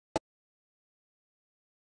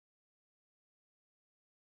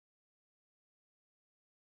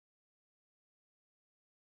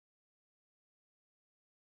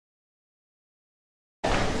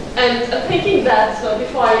And thinking that,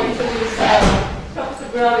 before I introduce Professor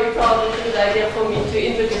Burawoy, probably it's a good idea for me to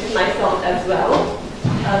introduce myself as well,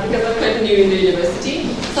 because I'm quite new in the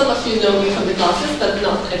university. Some of you know me from the classes, but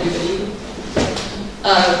not everybody.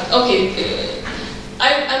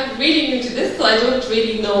 I'm really new to this, so I don't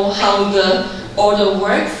really know how the order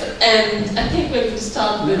works, and I think we're going to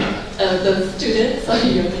start with the student. Sorry,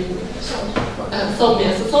 your name is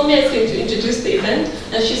Soumya. So Soumya is going to introduce the event,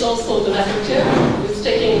 and she's also the rapporteur who's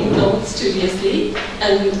taking notes studiously,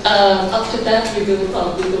 and after that we will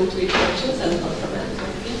probably go to questions and comments.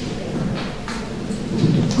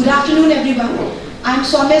 Good afternoon, everyone. I'm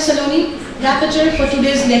Soumya Saloni, rapporteur for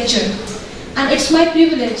today's lecture, and it's my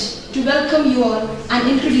privilege to welcome you all and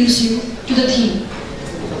introduce you to the theme.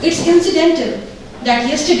 It's incidental that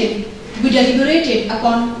yesterday we deliberated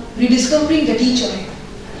upon rediscovering the teacher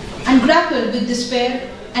and grappled with despair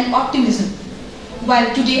and optimism,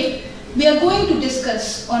 while today we are going to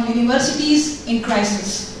discuss on universities in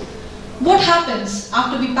crisis. What happens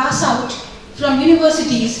after we pass out from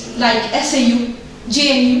universities like SAU,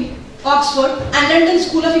 JNU, Oxford and London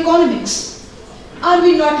School of Economics? Are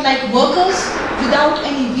we not like workers without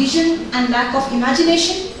any vision and lack of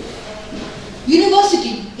imagination?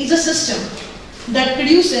 University is a system that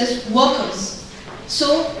produces workers,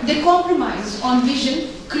 so they compromise on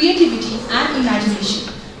vision, creativity and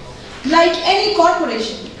imagination. Like any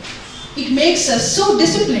corporation, it makes us so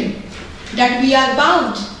disciplined that we are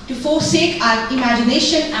bound to forsake our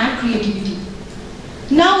imagination and creativity.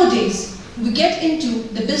 Nowadays, we get into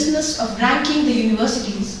the business of ranking the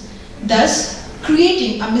universities, thus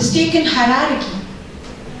creating a mistaken hierarchy,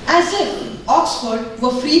 as if Oxford were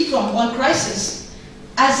free from all crisis,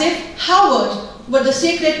 as if Harvard were the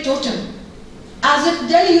sacred totem, as if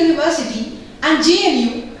Delhi University and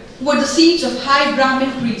JNU were the seats of high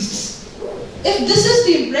Brahmin priests. If this is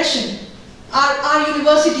the impression, are our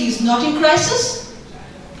universities not in crisis?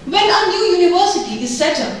 When a new university is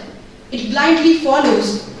set up, it blindly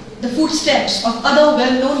follows the footsteps of other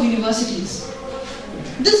well-known universities.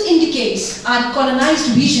 This indicates our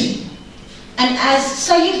colonized vision, and as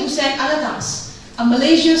Syed Hussain Alatas, a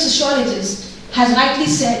Malaysian sociologist, has rightly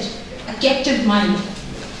said, a captive mind.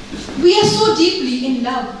 We are so deeply in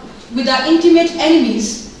love with our intimate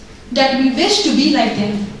enemies that we wish to be like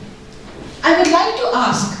them. I would like to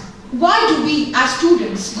ask, why do we as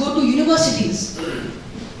students go to universities?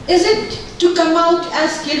 Is it to come out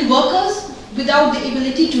as skilled workers without the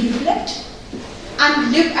ability to reflect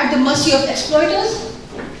and live at the mercy of exploiters?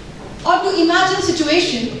 Or to imagine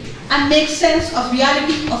situation and make sense of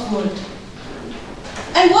reality of world?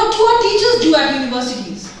 And what do our teachers do at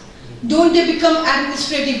universities? Don't they become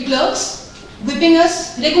administrative clerks, whipping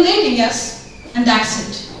us, regulating us, and that's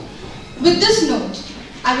it. With this note,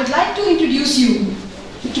 I would like to introduce you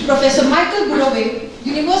to Professor Michael Burawoy,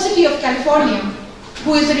 University of California,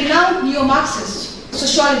 who is a renowned neo-Marxist,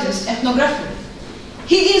 sociologist, ethnographer.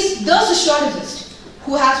 He is the sociologist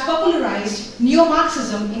who has popularized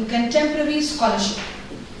neo-Marxism in contemporary scholarship,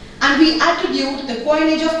 and we attribute the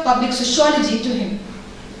coinage of public sociology to him.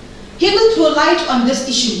 He will throw light on this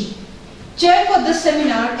issue. Chair for this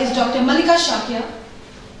seminar is Dr. Malika Shakya,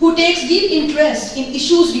 who takes deep interest in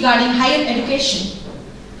issues regarding higher education,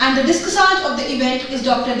 and the discussant of the event is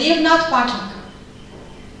Dr. Devnath Pathak.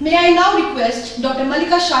 May I now request Dr.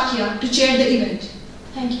 Malika Shakya to chair the event.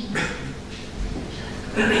 Thank you.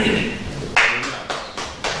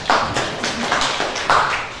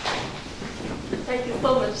 Thank you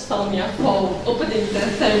so much, Soumya, for opening the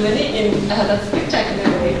ceremony in that spectacular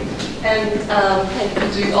way. And thank you for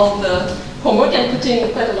doing all the homework and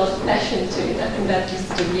putting quite a lot of passion to it. I think that is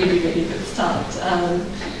a really, really good start.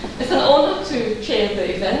 It's an honor to chair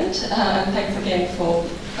the event, and thanks again for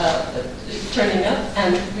turning up.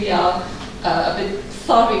 And we are a bit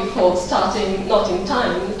sorry for starting not in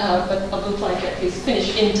time, but I will try to at least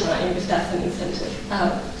finish in time if that's an incentive.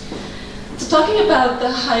 So talking about the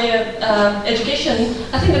higher education,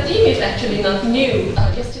 I think the theme is actually not new.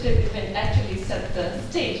 Yesterday's event actually set the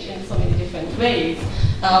stage in so many different ways.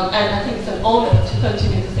 And I think it's an honor to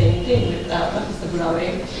continue the same thing with Professor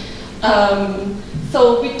Burawoy.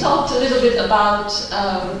 So we talked a little bit about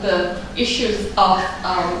the issues of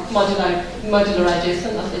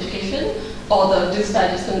modularization of education, or the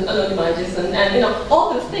digitization, anonymization, and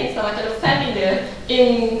all those things that are kind of familiar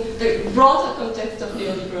in the broader context of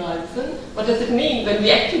neoliberalism. What does it mean when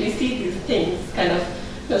we actually see these things kind of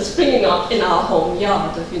springing up in our home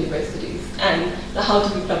yard of universities, and how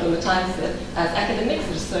do we problematize it as academics,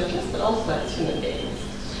 researchers, but also as human beings?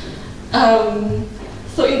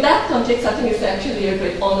 So in that context, I think it's actually a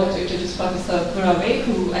great honor to introduce Professor Burawoy,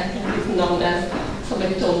 who I think is known as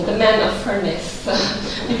somebody told me, the man of furnace,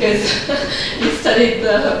 because he studied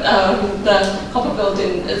the copper belt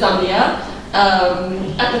in Zambia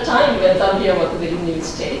at the time when Zambia was a very new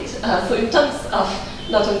state. So in terms of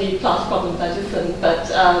not only class problems are different, but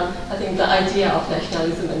I think the idea of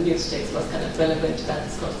nationalism and new states was kind of relevant to that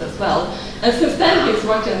discourse as well. And since then, he's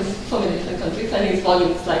worked in so many different countries, and his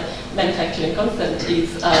volumes like Manufacturing Consent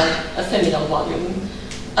is a seminal volume.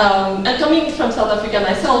 And coming from South Africa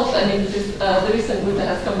myself, I mean, the recent book that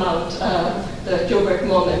has come out, the Joburg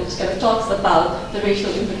Moment, kind of talks about the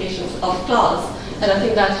racial implications of class. And I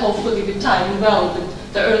think that hopefully will tie in well with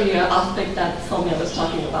the earlier aspect that Soumya was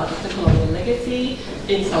talking about of the colonial legacy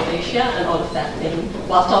in South Asia and all of that thing,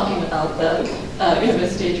 while talking about the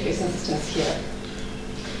university education systems here.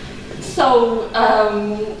 So,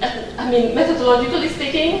 I mean, methodologically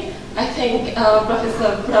speaking, I think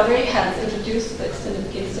Professor Burawoy has introduced the extended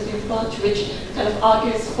case study approach, which kind of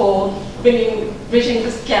argues for bridging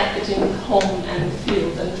this gap between home and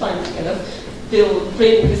field and trying to kind of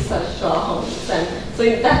bring research to our homes. And so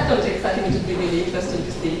in that context, I think it would be really interesting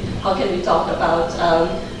to see how can we talk about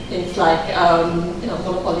things like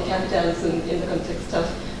monopoly capitalism in the context of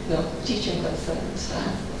teaching consent,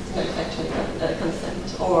 manufacturing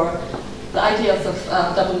consent, or the ideas of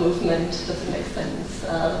double movement doesn't make sense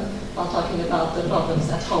while talking about the problems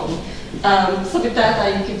at home. So with that,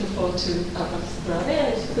 I give the floor to Professor Burawoy,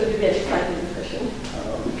 and it's going to be an exciting discussion.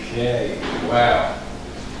 Okay, wow.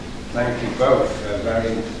 Thank you both.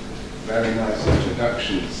 Very, very nice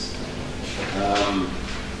introductions.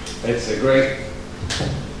 It's a great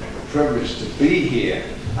privilege to be here.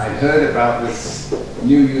 I heard about this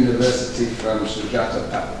new university from Sujata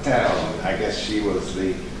Patel. I guess she was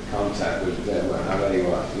the contact with however you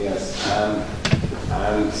are. Yes.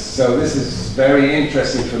 And so this is very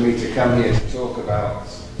interesting for me to come here to talk about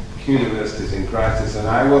universities in crisis, and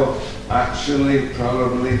I will actually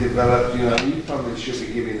probably develop, you probably should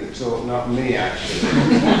be giving the talk, not me actually.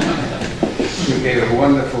 You gave a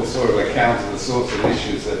wonderful sort of account of the sorts of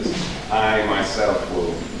issues that I myself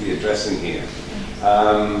will be addressing here.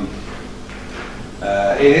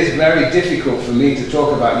 It is very difficult for me to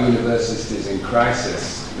talk about universities in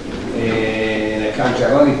crisis in a country.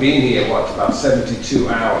 I've only been here, about 72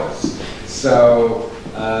 hours. So,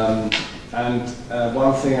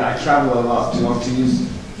 one thing, I travel a lot. Do you want to use,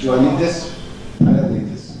 do I need this? I don't need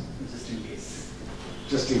this. Just in case.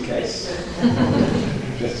 Just in case.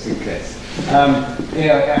 Just in case.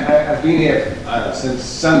 I've been here, I don't know, since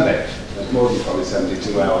Sunday. That's more than probably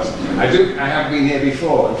 72 hours. I have been here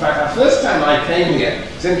before. In fact, the first time I came here,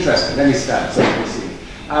 it's interesting, let me stand so you can see.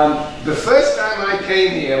 The first time I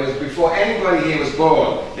came here was before anybody here was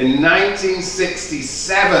born, in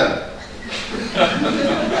 1967.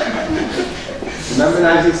 Remember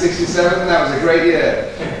 1967? That was a great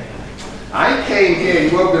year. I came here,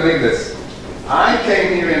 you won't believe this, I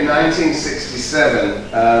came here in 1967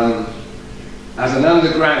 as an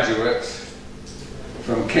undergraduate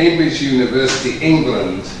from Cambridge University,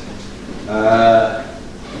 England.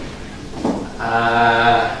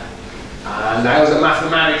 And I was a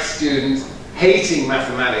mathematics student, hating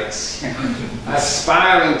mathematics,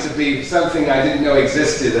 aspiring to be something I didn't know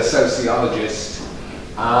existed, a sociologist.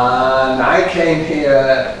 And I came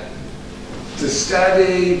here to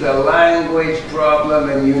study the language problem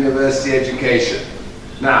in university education.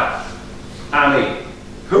 Now, I mean,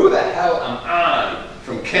 who the hell am I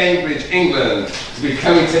from Cambridge, England, to be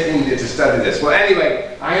coming to India to study this? Well,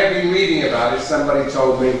 anyway, I had been reading about it. Somebody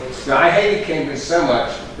told me that I hated Cambridge so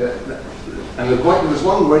much and there was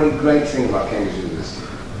one really great thing about Cambridge University.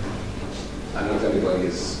 I don't know if anybody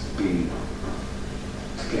has been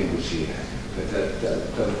to Cambridge here, but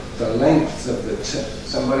the length of the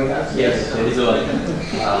somebody has? Yes, it is all.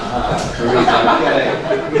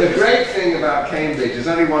 Okay. The great thing about Cambridge, there's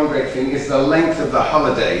only one great thing, is the length of the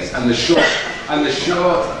holidays and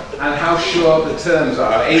and how short the terms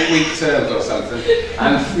are, 8-week terms or something,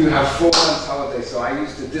 and you have 4 months holiday. So I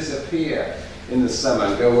used to disappear in the summer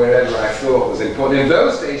and go wherever I thought was important. In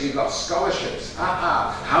those days you got scholarships.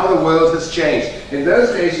 How the world has changed. In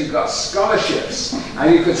those days you got scholarships,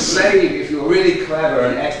 and you could save, if you were really clever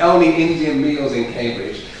and ate only Indian meals in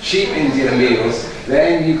Cambridge, cheap Indian meals,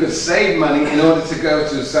 then you could save money in order to go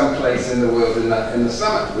to some place in the world in the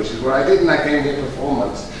summer, which is what I did, and I came here for 4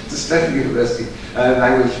 months to study university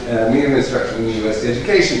language, medium instruction and university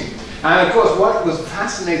education. And of course, what was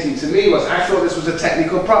fascinating to me was I thought this was a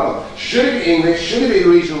technical problem. Should it be English? Should it be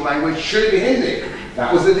regional language? Should it be Hindi?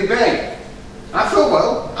 That was the debate. I thought,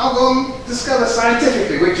 well, I'll go and discover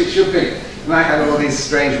scientifically which it should be. And I had all these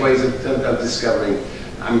strange ways of discovering.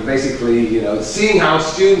 I'm basically, seeing how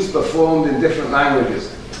students performed in different languages.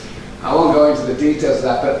 I won't go into the details of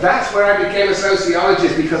that, but that's where I became a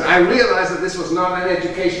sociologist, because I realized that this was not an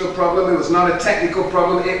educational problem, it was not a technical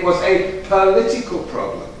problem, it was a political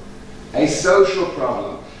problem, a social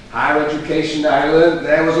problem. Higher education, I learned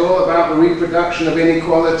there, was all about the reproduction of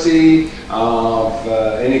inequality,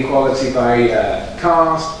 inequality by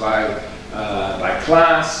caste, by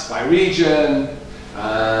class, by region.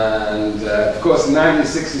 And of course in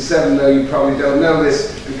 1967, though you probably don't know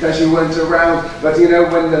this because you weren't around, but you know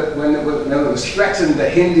when it was threatened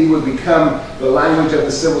that Hindi would become the language of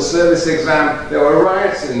the civil service exam, there were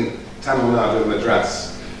riots in Tamil Nadu and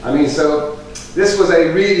Madras. I mean, so this was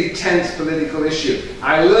a really tense political issue.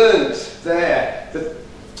 I learned there that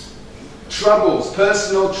troubles,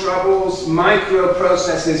 personal troubles, micro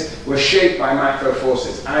processes were shaped by macro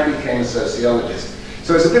forces. I became a sociologist.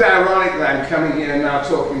 So it's a bit ironic that I'm coming here and now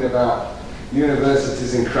talking about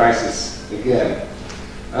universities in crisis again.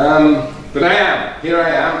 But I am. Here I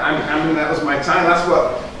am. That was my time. That's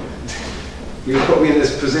what you put me in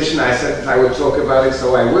this position. I said that I would talk about it,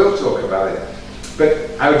 so I will talk about it.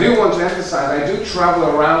 But I do want to emphasize, I do travel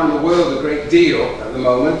around the world a great deal at the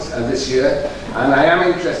moment, this year, and I am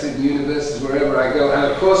interested in universities wherever I go. And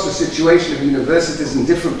of course, the situation of universities in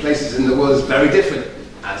different places in the world is very different,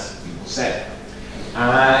 as you said.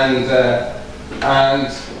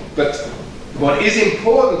 But what is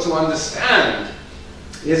important to understand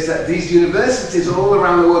is that these universities all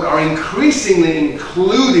around the world are increasingly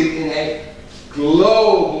included in a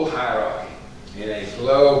global hierarchy.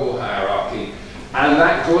 And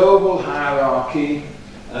that global hierarchy,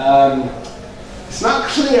 it's not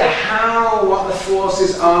clear what the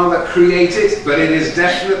forces are that create it, but it is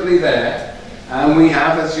definitely there. And we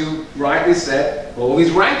have, as you rightly said, all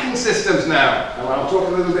these ranking systems now. And I'll talk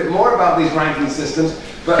a little bit more about these ranking systems,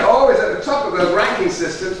 but always at the top of those ranking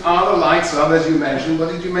systems are the likes of, as you mentioned, what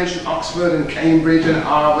did you mention? Oxford and Cambridge and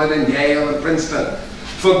Harvard and Yale and Princeton.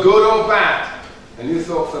 For good or bad. And you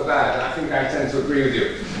thought for bad. I think I tend to agree with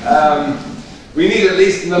you. We need at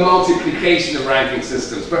least the multiplication of ranking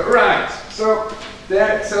systems. But right, so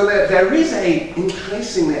there is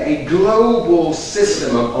increasingly a global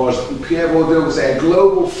system, or as Pierre Bourdieu would say, a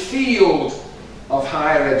global field of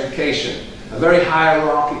higher education, a very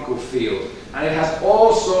hierarchical field. And it has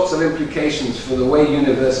all sorts of implications for the way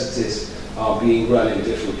universities are being run in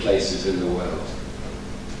different places in the world.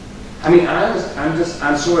 I mean,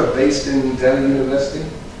 I'm sort of based in Delhi University.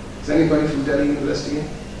 Is anybody from Delhi University here?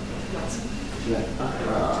 Yeah.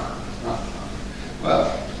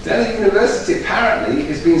 Well, Delhi University apparently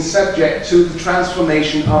is being subject to the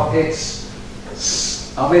transformation of its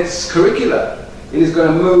curricula. It is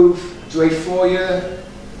going to move to a 4-year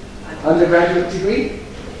undergraduate degree.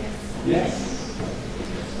 Yes.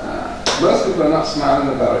 Most people are not smiling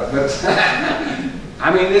about it, but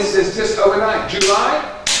I mean, this is just overnight.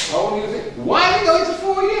 July, whole new thing. Why are we going to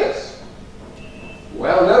 4 years?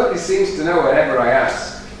 Well, nobody seems to know whenever I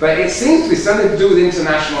ask. But it seems to be something to do with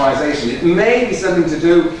internationalization. It may be something to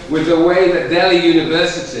do with the way that Delhi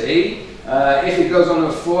University, if it goes on a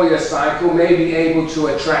 4-year cycle, may be able to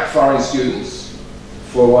attract foreign students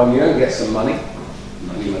for 1 year and get some money.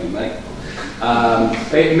 Money.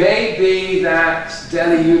 It may be that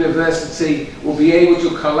Delhi University will be able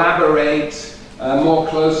to collaborate more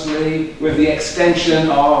closely with the extension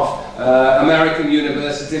of American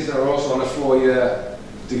universities that are also on a 4-year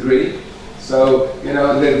degree. So, you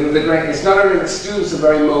know, it's not only that students are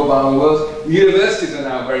very mobile in the world, universities are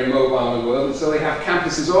now very mobile in the world, and so they have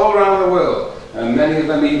campuses all around the world. Many of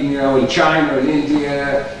them even, you know, in China, in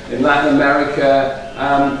India, in Latin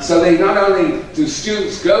America. So they not only do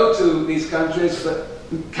students go to these countries, but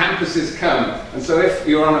campuses come. And so if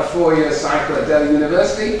you're on a 4-year cycle at Delhi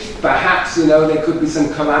University, perhaps, you know, there could be some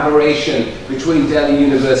collaboration between Delhi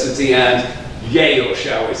University and Yale,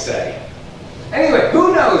 shall we say. Anyway,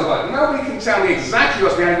 who knows what? Nobody can tell me exactly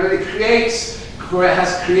what's behind it, but it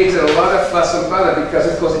has created a lot of fuss and bother because,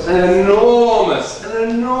 of course, it's an enormous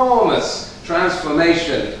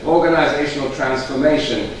transformation, organizational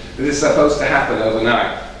transformation that is supposed to happen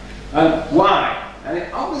overnight. And why? And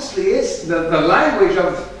it obviously is, the language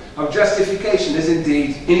of justification is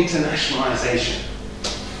indeed internationalization.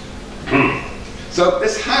 So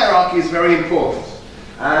this hierarchy is very important,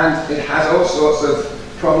 and it has all sorts of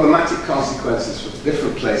problematic consequences for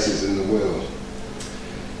different places in the world.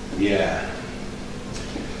 Yeah.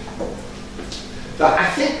 But I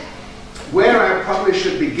think where I probably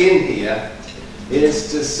should begin here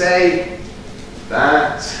is to say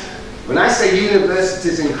that when I say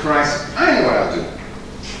universities in crisis, I know what I'll do,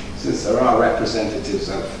 since there are representatives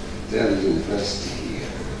of Delhi University here.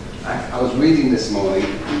 I was reading this morning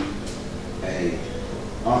a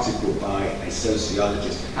article by a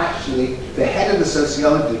sociologist, actually the head of the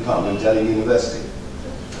sociology department at Delhi University.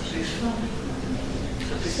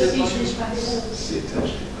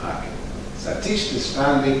 Satish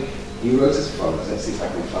Deshpande, he wrote as follows. Let's see if I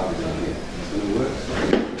can find it on here. It's going to work.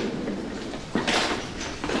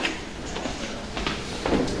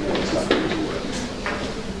 No, it's not going to work.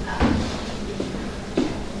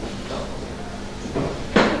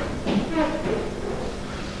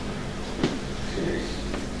 Okay.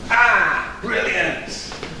 Ah, brilliant!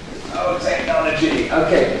 Oh, technology.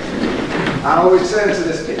 Okay, I'll return to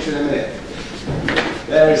this picture in a minute.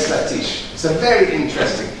 There is Satish. So very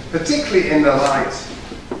interesting, particularly in the light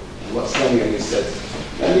of what Sonia said.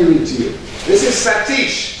 Let me read to you. This is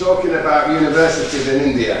Satish talking about universities in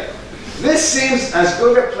India. This seems as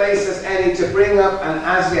good a place as any to bring up, and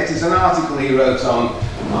as yet is an article he wrote on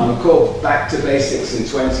called Back to Basics in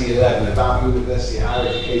 2011 about university higher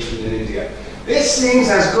education in India. This seems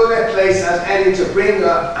as good a place as any to bring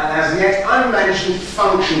up an as yet unmentioned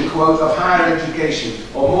function, quote, of higher education,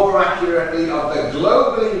 or more accurately, of the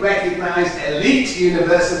globally recognized elite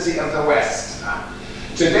university of the West.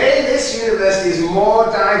 Today, this university is more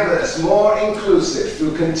diverse, more inclusive,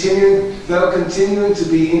 though continuing to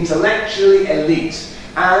be intellectually elite,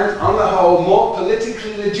 and, on the whole, more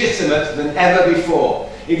politically legitimate than ever before.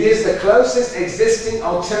 It is the closest existing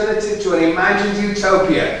alternative to an imagined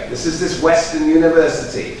utopia. This is this Western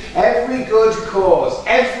university. Every good cause,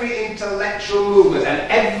 every intellectual movement, and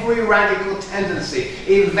every radical tendency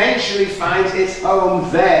eventually finds its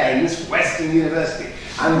home there in this Western university.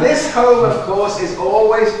 And this home, of course, is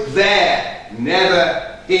always there,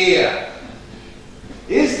 never here.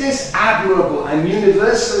 Is this admirable and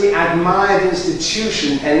universally admired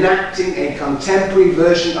institution enacting a contemporary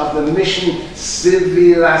version of the mission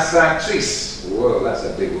civilisatrice? Whoa, that's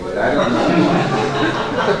a big word, I don't know.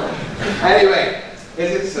 Anyway,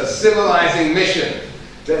 is it a civilizing mission?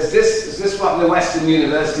 Is this what the Western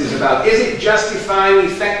University is about? Is it justifying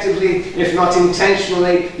effectively, if not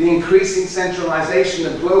intentionally, the increasing centralization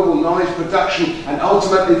of global knowledge production and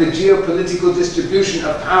ultimately the geopolitical distribution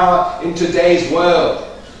of power in today's world?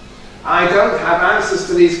 I don't have answers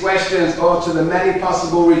to these questions or to the many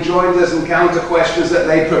possible rejoinders and counter-questions that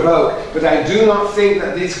they provoke, but I do not think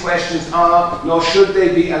that these questions are, nor should they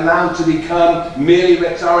be allowed to become merely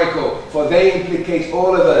rhetorical, for they implicate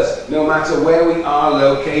all of us, no matter where we are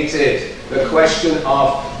located. The question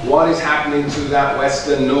of what is happening to that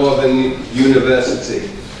Western Northern University.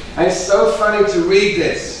 And it's so funny to read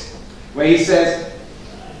this, where he says,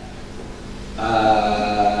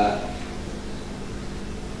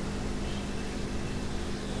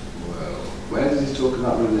 where does he talk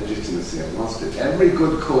about legitimacy? I've lost it. Every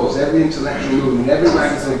good cause, every intellectual movement, every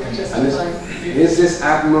magazine, and is this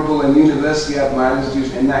admirable and universally admired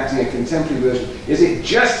institution enacting a contemporary version? Is it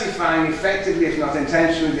justifying effectively, if not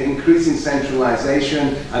intentionally, the increasing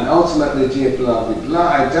centralization and ultimately blah, blah, blah?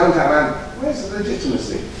 I don't have where's the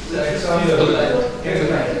legitimacy?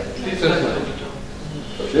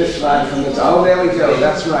 Fifth slide from the top. Oh, there we go.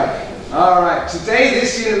 That's right. All right, today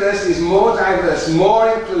this university is more diverse, more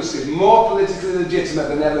inclusive, more politically legitimate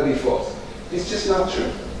than ever before. It's just not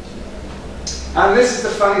true. And this is the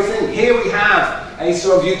funny thing. Here we have a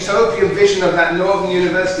sort of utopian vision of that Northern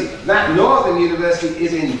University. That Northern University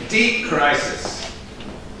is in deep crisis.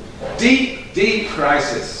 Deep, deep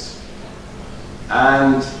crisis.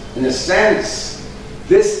 And in a sense,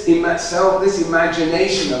 this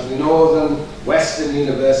imagination of the Northern Western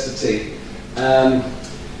University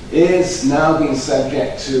is now being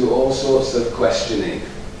subject to all sorts of questioning.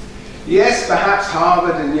 Yes, perhaps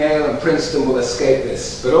Harvard and Yale and Princeton will escape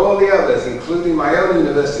this, but all the others, including my own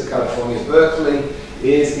University of California, Berkeley,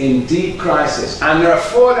 is in deep crisis. And there are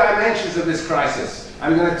 4 dimensions of this crisis.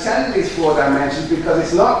 I'm going to tell you these 4 dimensions because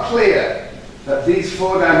it's not clear that these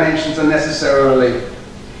 4 dimensions are necessarily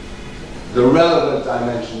the relevant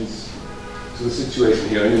dimensions to the situation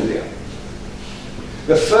here in India.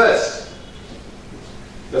 The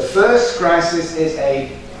first crisis is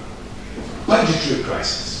a budgetary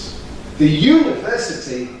crisis. The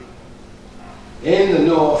university in the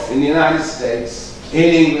North, in the United States,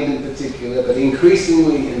 in England in particular, but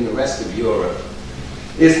increasingly in the rest of Europe,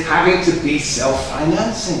 is having to be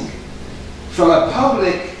self-financing. From a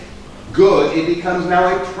public good, it becomes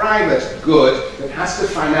now a private good that has to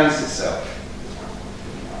finance itself.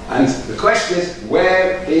 And the question is,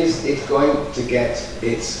 where is it going to get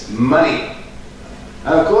its money?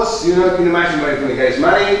 And of course, you can imagine where it's going to get its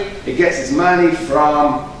money. It gets its money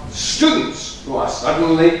from students who are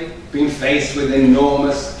suddenly being faced with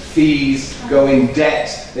enormous fees, go in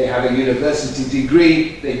debt. They have a university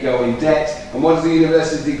degree, they go in debt. And what is a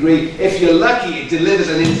university degree? If you're lucky, it delivers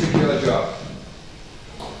an insecure job.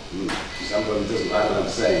 Somebody doesn't like what I'm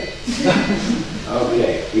saying.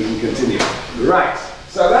 Okay, we can continue. Right,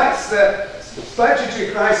 so that's the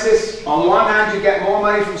budgetary crisis. On one hand, you get more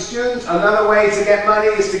money from students. Another way to get money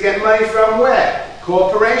is to get money from where?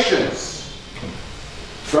 Corporations.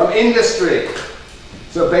 From industry.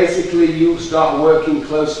 So basically, you start working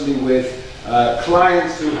closely with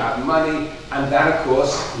clients who have money, and that, of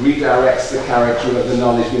course, redirects the character of the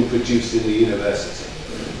knowledge being produced in the university.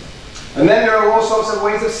 And then there are all sorts of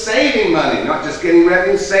ways of saving money, not just getting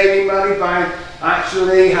revenue, saving money by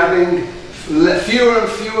actually having fewer and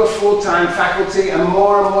fewer full-time faculty and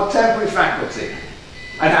more temporary faculty,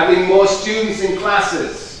 and having more students in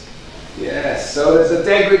classes. Yes, so there's a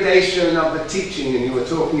degradation of the teaching, and you were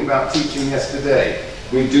talking about teaching yesterday.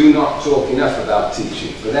 We do not talk enough about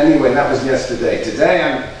teaching. But anyway, that was yesterday. Today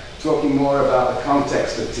I'm talking more about the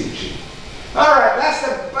context of teaching. All right, that's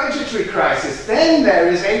the budgetary crisis. Then there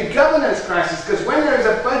is a governance crisis, because when there is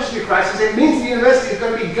a budgetary crisis, it means the university is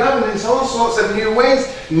going to be governed in all sorts of new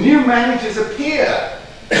ways. New managers appear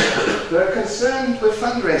that are concerned with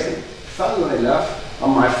fundraising. Funnily enough,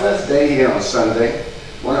 on my first day here on Sunday,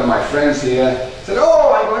 one of my friends here said,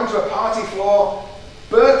 "Oh, I'm going to a party for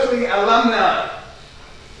Berkeley alumni."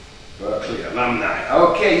 Berkeley alumni.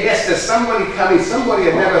 Okay, yes, there's somebody coming, somebody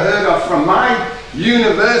I've never heard of from my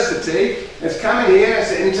university is coming here.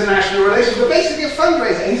 It's an international relations, but basically a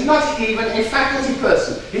fundraiser. He's not even a faculty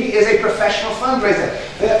person. He is a professional fundraiser.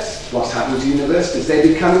 That's what's happened to universities. They're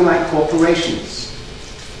becoming like corporations.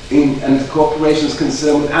 And corporations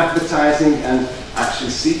concerned with advertising and actually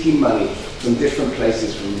seeking money from different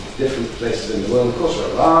places in the world. Of course, there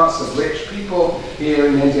are lots of rich people here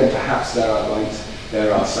in India, and perhaps there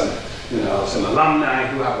are some, some alumni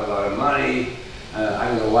who have a lot of money. I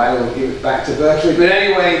don't know why they'll give it back to Berkeley, but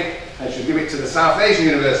anyway, I should give it to the South Asian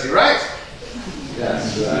University, right?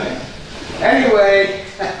 That's right. Anyway,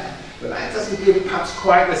 but that doesn't give perhaps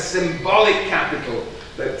quite the symbolic capital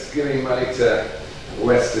that's giving money to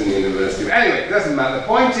Western University. But anyway, it doesn't matter. The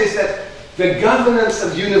point is that the governance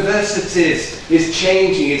of universities is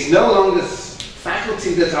changing. It's no longer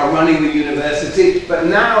faculty that are running the university, but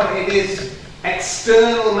now it is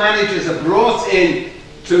external managers are brought in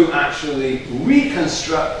to actually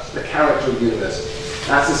reconstruct the character of the university.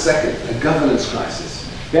 That's the second, a governance crisis.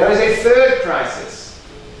 There is a third crisis.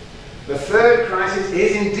 The third crisis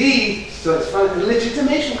is indeed, so it's a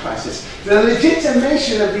legitimation crisis. The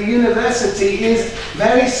legitimation of the university is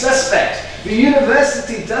very suspect. The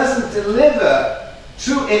university doesn't deliver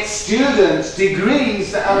to its students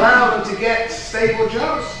degrees that allow them to get stable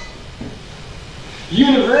jobs.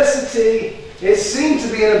 University is seen to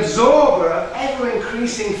be an absorber of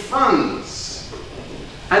ever-increasing funds.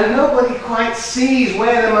 And nobody quite sees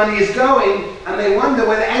where the money is going, and they wonder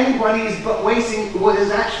whether anybody is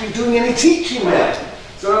actually doing any teaching there.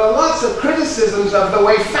 So there are lots of criticisms of the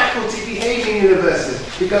way faculty behave in universities,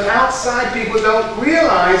 because outside people don't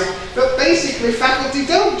realize that basically faculty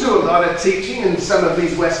don't do a lot of teaching in some of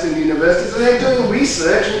these Western universities, and they're doing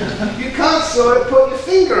research, and you can't sort of put your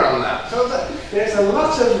finger on that. So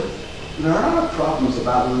there are problems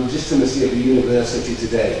about the legitimacy of the university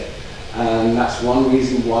today. And that's one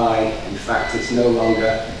reason why, in fact, it's no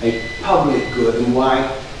longer a public good, and why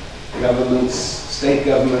governments, state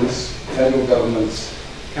governments, federal governments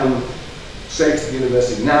can say to the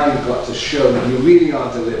university, now you've got to show that you really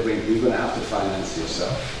are delivering, you're going to have to finance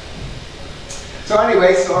yourself. So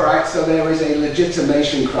anyway, it's all right, so there is a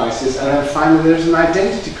legitimation crisis, and then finally there's an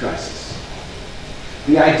identity crisis.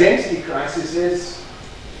 The identity crisis is,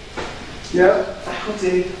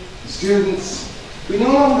 faculty, students, we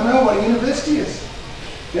no longer know what a university is.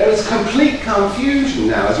 There is complete confusion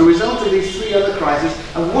now as a result of these three other crises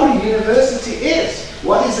of what a university is.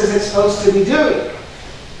 What is it supposed to be doing?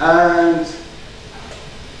 And,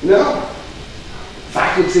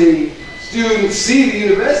 faculty, students see the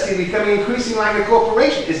university becoming increasingly like a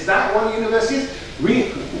corporation. Is that what a university is?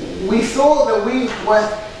 We thought that we were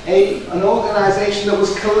an organization that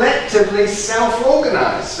was collectively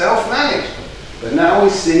self-organized, self-managed. But now we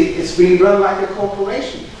see it's being run like a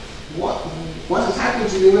corporation. What has happened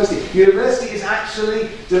to the university? University is actually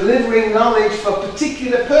delivering knowledge for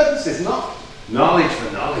particular purposes, not knowledge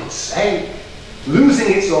for knowledge's sake,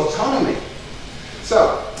 losing its autonomy.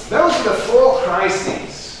 So, those are the four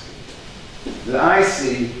crises that I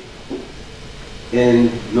see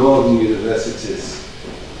in northern universities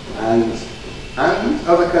and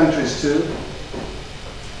other countries too.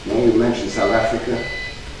 We mentioned South Africa,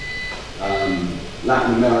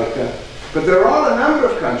 Latin America. But there are a number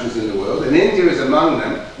of countries in the world, and India is among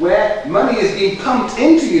them, where money is being pumped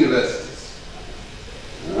into universities.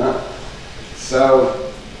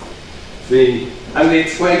 And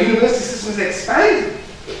it's where university systems expanded.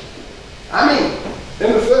 I mean,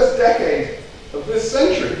 in the first decade of this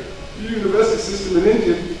century, the university system in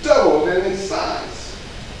India doubled in its size.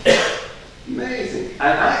 Amazing. And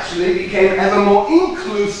actually became ever more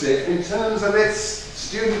inclusive in terms of its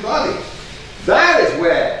student body. That is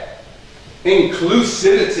where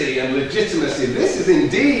inclusivity and legitimacy, this is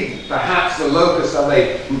indeed perhaps the locus of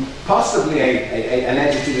possibly an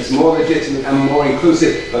entity that's more legitimate and more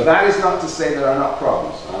inclusive, but that is not to say there are not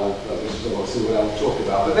problems. This is obviously what I'll talk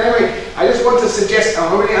about. But anyway, I just want to suggest, I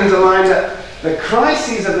already underlined that the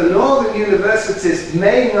crises of the northern universities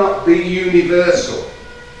may not be universal,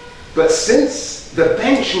 but since the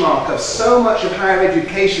benchmark of so much of higher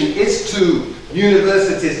education is to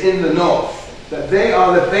universities in the north, that they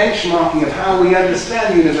are the benchmarking of how we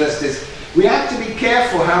understand universities, we have to be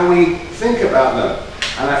careful how we think about them.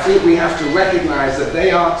 And I think we have to recognize that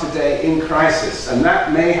they are today in crisis, and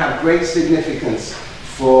that may have great significance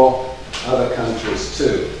for other countries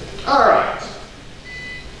too. All right.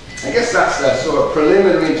 I guess that's a sort of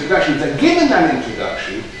preliminary introduction. So given that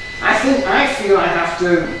introduction, I feel I have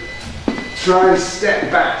to try and step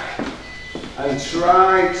back and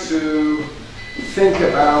try to think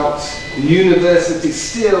about university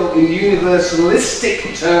still in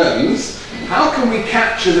universalistic terms. How can we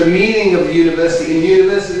capture the meaning of university in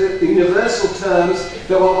universal terms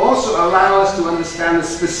that will also allow us to understand the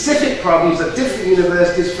specific problems that different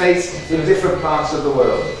universities face in different parts of the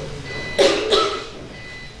world?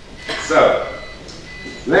 So,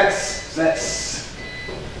 let's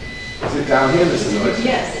is it down here, Mr. Noyes?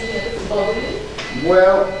 Yes.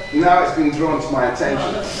 Well, now it's been drawn to my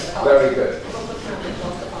attention. Very good.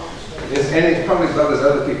 And it probably bothers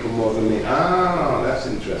other people more than me. Ah, that's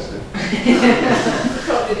interesting.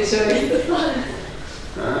 Probably showing the slides.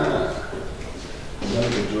 Ah,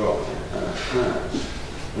 another draw.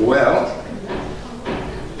 Well,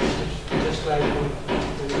 just like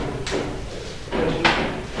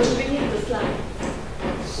but we need the slides.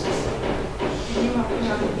 You have to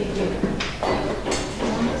have a video.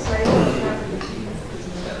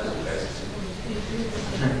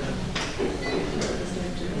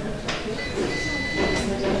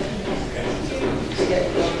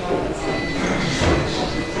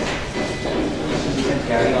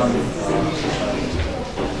 carry on.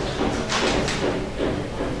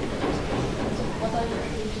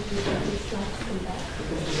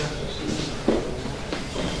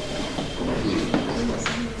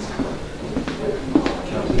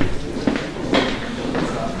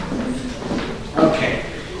 Okay.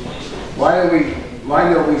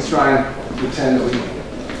 Why don't we try and pretend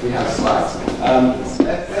that we have slides?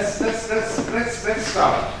 Let's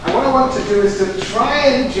start. And what I want to do is to try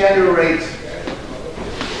and generate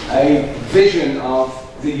a vision of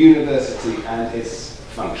the university and its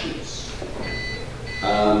functions.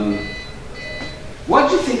 What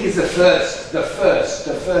do you think is the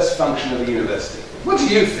first function of a university? What do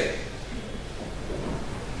you think?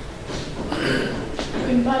 To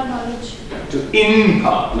impart knowledge. To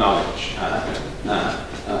impart knowledge.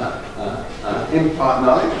 Impart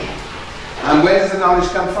knowledge. And where does the knowledge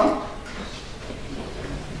come from?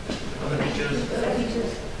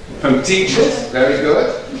 From teachers. Very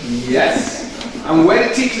good. Yes. And where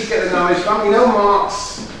do teachers get the knowledge from? You know,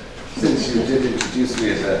 Marx, since you did introduce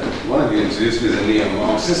me as one of you introduced me as a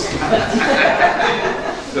neo-Marxist.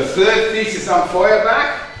 The third thesis on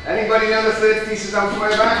Feuerbach. Anybody know the third thesis on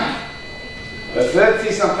Feuerbach? The third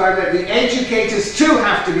thesis on Feuerbach, the educators too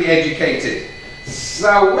have to be educated.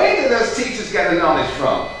 So where do those teachers get the knowledge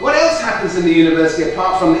from? What else happens in the university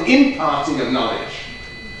apart from the imparting of knowledge?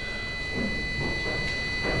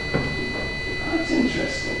 That's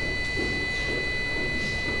interesting.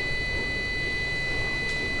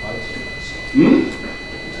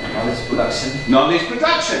 Knowledge production. Knowledge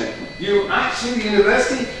production. You actually, the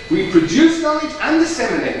university, we produce knowledge and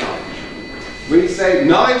disseminate knowledge. We say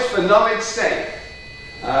knowledge for knowledge's sake.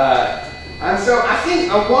 And so I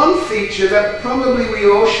think one feature that probably we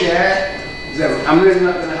all share is that I'm really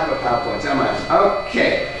not going to have a PowerPoint, am I?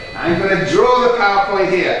 Okay. I'm going to draw the PowerPoint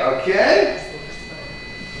here, okay?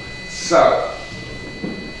 So,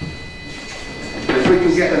 if we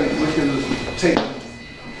can get them, we can take them.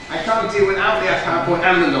 I can't deal without the PowerPoint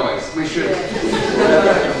and the noise. We should.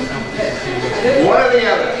 One or the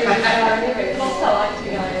other. Lost our IT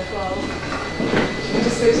guy as well. We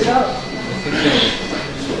just switch it up.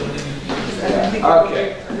 Okay.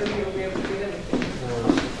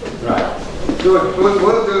 Right.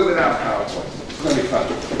 We'll do it without PowerPoint. It's going to be fun.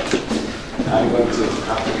 I'm going to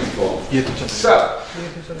have to reform. So,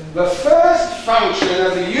 the first function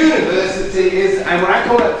of the university is, and what I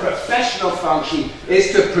call a professional function,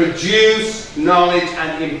 is to produce knowledge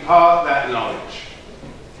and impart that knowledge.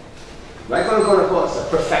 I'm going to call it a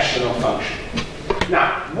professional function.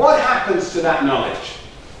 Now, what happens to that knowledge?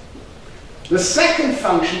 The second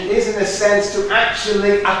function is, in a sense, to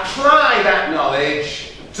actually apply that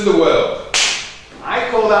knowledge to the world. I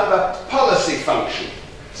call that the policy function.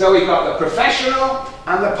 So we've got the professional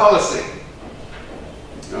and the policy.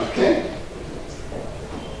 Okay?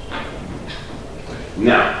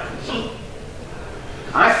 Now,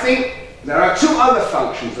 I think there are two other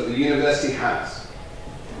functions that the university has.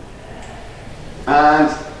 And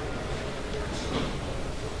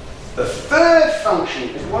the third function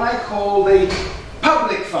is what I call the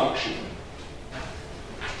public function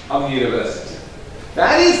of the university.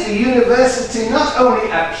 That is, the university not only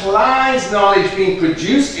applies knowledge being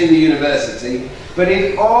produced in the university, but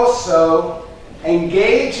it also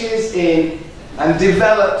engages in and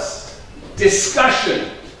develops discussion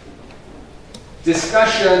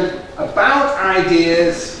about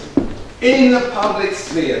ideas in the public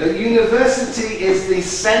sphere. The university is the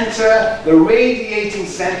center, the radiating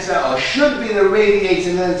center, or should be the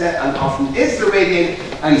radiating center, and often is the radiating,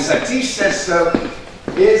 and Satish says so,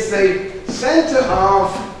 is the center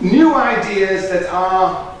of new ideas that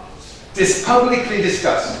are publicly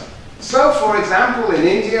discussed. So, for example, in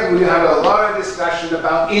India, we have a lot of discussion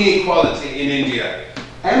about inequality in India,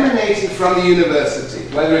 emanating from the university,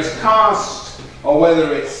 whether it's caste, or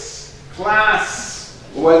whether it's class,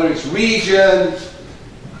 or whether it's region,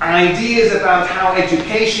 ideas about how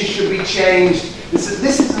education should be changed.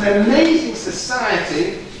 This is an amazing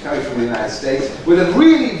society, coming from the United States, with a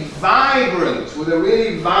really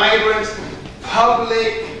vibrant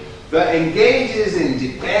public that engages in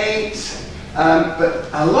debate, but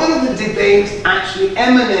a lot of the debate actually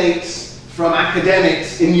emanates from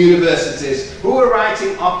academics in universities who are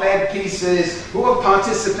writing op-ed pieces, who are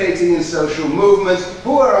participating in social movements,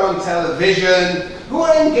 who are on television, who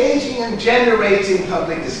are engaging and generating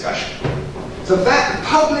public discussion. So that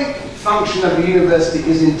public function of the university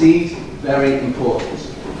is indeed very important.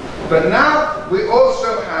 But now we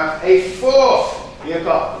also have a fourth. You've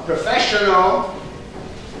got professional,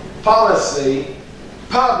 policy,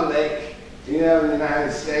 public. You know, in the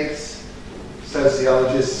United States,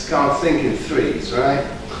 sociologists can't think in threes, right?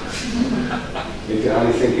 You can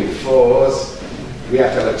only think in fours. We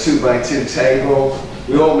have to have a 2x2 table.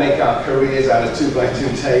 We all make our careers out of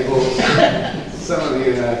 2x2 tables. Some of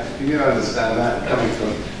you know, you understand that, coming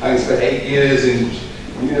from having spent 8 years in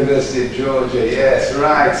University of Georgia. Yes,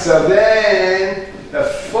 right. So then, the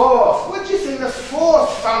fourth, what do you think the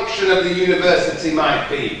fourth function of the university might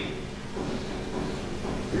be?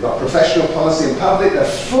 We've got professional, policy, and public. The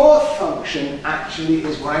fourth function actually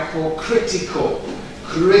is what I call critical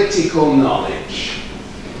knowledge.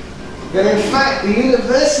 That in fact, the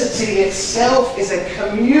university itself is a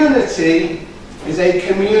community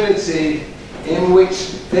in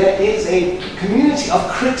which there is a community of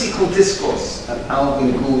critical discourse. And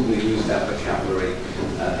Alvin Gould used that vocabulary,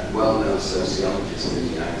 well-known sociologist in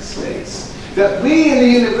the United States. That we in the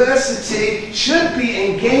university should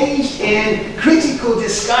be engaged in critical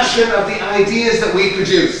discussion of the ideas that we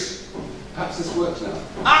produce. Perhaps this works now.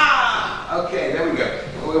 Ah! Okay, there we go.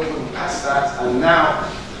 We'll move past that, and now,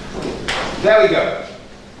 there we go.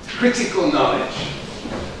 Critical knowledge.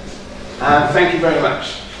 Thank you very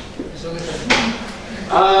much.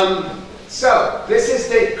 So, this is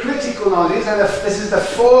the critical knowledge, and this is the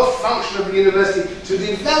fourth function of the university, to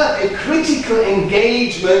develop a critical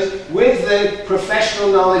engagement with the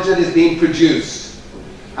professional knowledge that is being produced.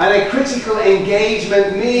 And a critical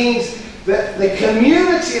engagement means that the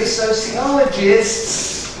community of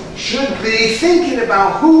sociologists should be thinking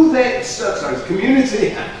about who they, the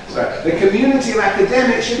community of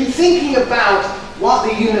academics should be thinking about what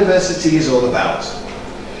the university is all about.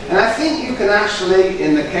 And I think you can actually,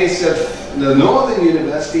 in the case of the Northern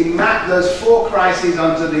University, map those four crises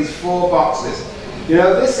onto these four boxes. You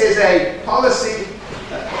know, this is a policy,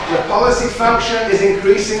 the policy function is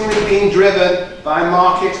increasingly being driven by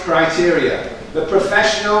market criteria. The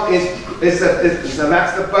professional so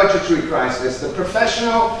that's the budgetary crisis. The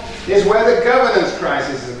professional is where the governance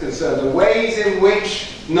crisis is concerned, the ways in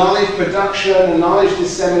which knowledge production and knowledge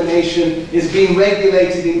dissemination is being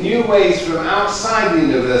regulated in new ways from outside the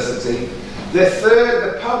university. The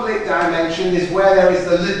third, the public dimension, is where there is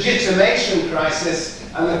the legitimation crisis,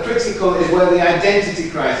 and the critical is where the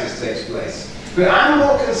identity crisis takes place. But I'm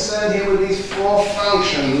more concerned here with these four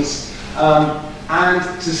functions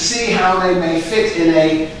and to see how they may fit in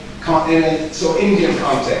a sort of Indian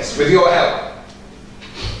context, with your help.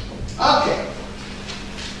 Okay.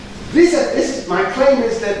 My claim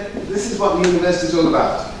is that this is what the university is all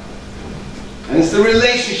about. And it's the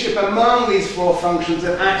relationship among these four functions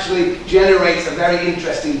that actually generates a very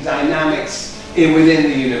interesting dynamics within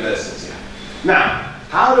the university. Now,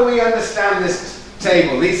 how do we understand this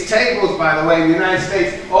table? These tables, by the way, in the United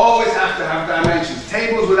States always have to have dimensions.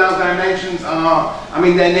 Tables without dimensions are, I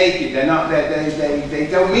mean, they're naked. They're not, they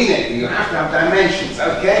don't mean anything. You have to have dimensions,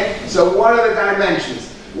 okay? So what are the dimensions?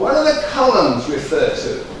 What do the columns refer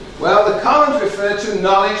to? Well, the columns refer to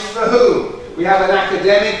knowledge for whom? We have an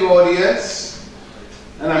academic audience,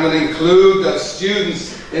 and I'm going to include those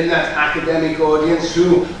students in that academic audience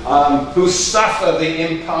who suffer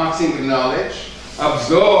the imparting of knowledge,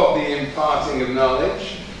 absorb the imparting of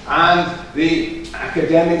knowledge, and the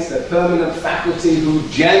academics, the permanent faculty who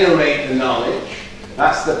generate the knowledge.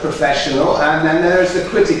 That's the professional, and then there's the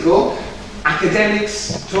critical,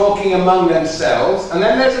 academics talking among themselves, and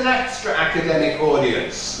then there's an extra academic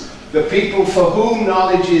audience, the people for whom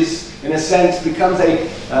knowledge is, in a sense, becomes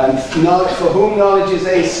for whom knowledge is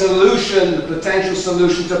a solution, the potential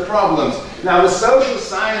solution to problems. Now, the social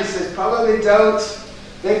sciences probably don't,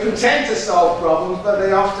 they pretend to solve problems, but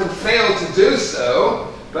they often fail to do so.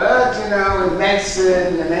 But, you know, in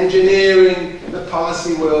medicine and engineering, the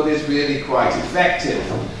policy world is really quite effective.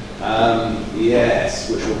 Yes,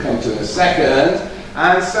 which we'll come to in a second.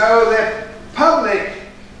 And so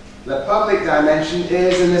the public dimension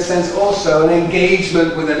is, in a sense, also an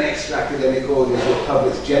engagement with an extra academic audience or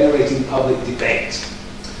publics, generating public debate.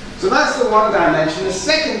 So that's the one dimension. The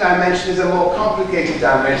second dimension is a more complicated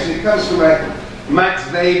dimension. It comes from Max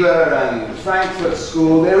Weber and Frankfurt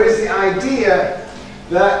School. There is the idea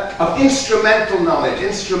of instrumental knowledge.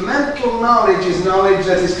 Instrumental knowledge is knowledge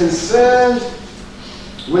that is concerned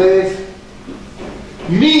with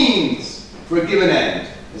means for a given end.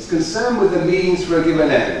 It's concerned with the means for a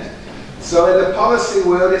given end. So in the policy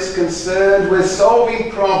world, it's concerned with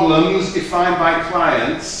solving problems defined by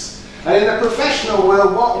clients. And in the professional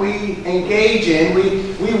world, what we engage in,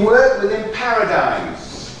 we work within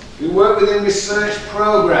paradigms. We work within research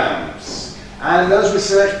programs. And those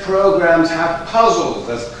research programs have puzzles,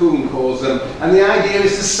 as Kuhn calls them. And the idea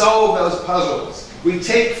is to solve those puzzles. We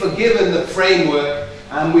take for given the framework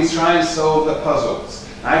and we try and solve the puzzles.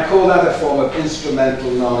 I call that a form of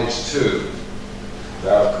instrumental knowledge too.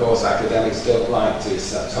 Though, of course, academics don't like to be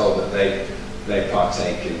told that they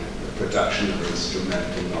partake in the production of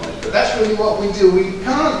instrumental knowledge. But that's really what we do.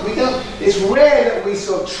 It's rare that we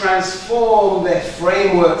sort of transform the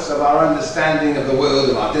frameworks of our understanding of the world,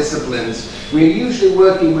 of our disciplines. We're usually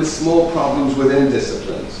working with small problems within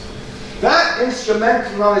disciplines. That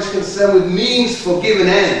instrumental knowledge concerned with means for given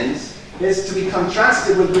ends is to be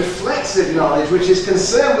contrasted with reflexive knowledge, which is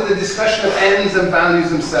concerned with the discussion of ends and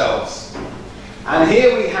values themselves. And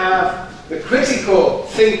here we have the critical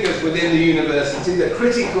thinkers within the university, the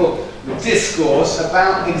critical discourse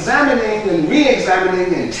about examining and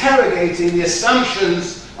re-examining, interrogating the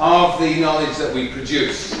assumptions of the knowledge that we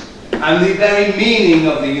produce and the very meaning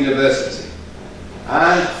of the university.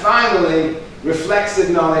 And finally,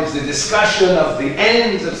 reflexive knowledge, the discussion of the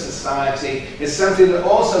ends of society, is something that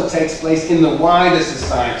also takes place in the wider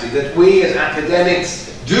society, that we as academics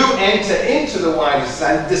do enter into the wider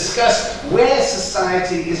society, discuss where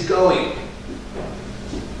society is going,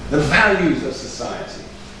 the values of society.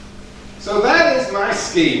 So that is my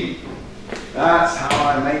scheme. That's how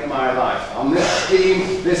I make my life. On this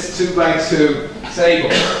scheme, this 2x2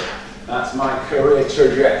 table, that's my career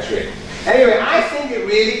trajectory. Anyway, I think it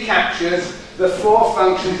really captures the four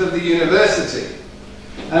functions of the university.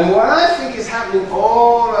 And what I think is happening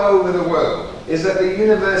all over the world is that the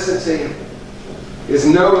university is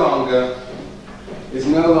no longer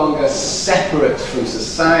separate from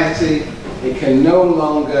society. It can no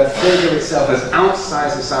longer think of itself as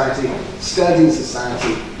outside society, studying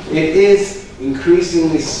society. It is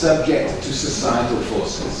increasingly subject to societal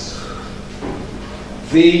forces.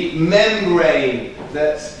 The membrane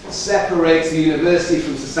that separates the university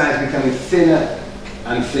from society is becoming thinner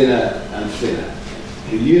and thinner and thinner.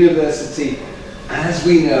 The university, as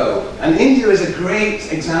we know, and India is a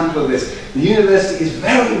great example of this, the university is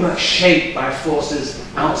very much shaped by forces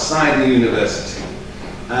outside the university.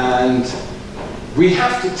 And we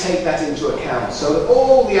have to take that into account. So that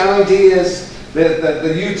all the ideas,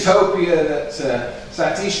 the utopia that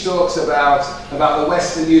Satish talks about the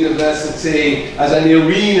Western university as an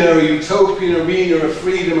arena, a utopian arena of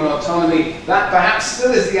freedom and autonomy, that perhaps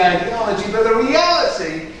still is the ideology, but the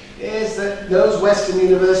reality is that those Western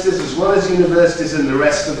universities, as well as universities in the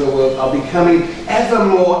rest of the world, are becoming ever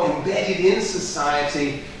more embedded in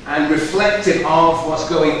society and reflective of what's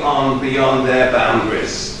going on beyond their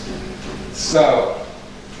boundaries. So,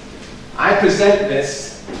 I present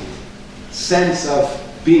this sense of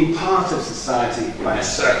being part of society by a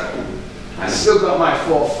circle. I've still got my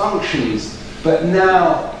 4 functions, but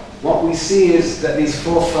now what we see is that these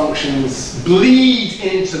 4 functions bleed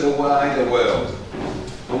into the wider world.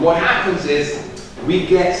 And what happens is we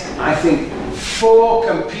get, I think, 4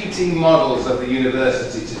 competing models of the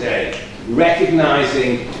university today,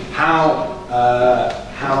 recognizing how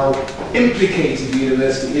implicated the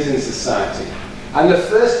university is in society. And the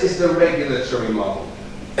first is the regulatory model,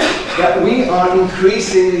 that we are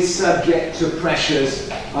increasingly subject to pressures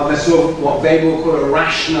of a sort of what they will call a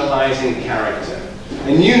rationalizing character.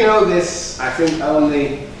 And you know this, I think,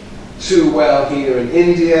 only too well here in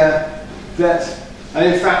India, and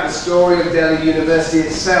in fact the story of Delhi University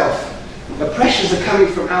itself, the pressures are coming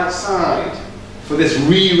from outside for this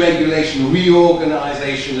re-regulation,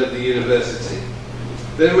 reorganization of the university.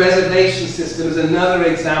 The reservation system is another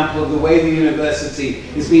example of the way the university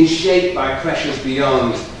is being shaped by pressures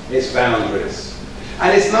beyond its boundaries.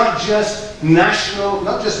 And it's not just national,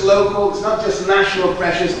 not just local, it's not just national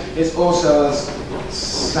pressures, it's also, as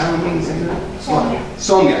Soumya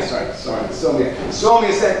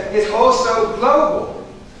said, it's also global.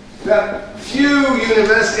 That few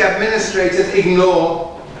university administrators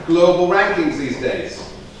ignore global rankings these days.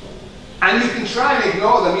 And you can try and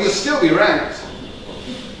ignore them, you'll still be ranked.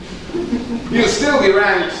 You'll still be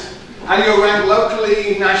ranked, and you'll rank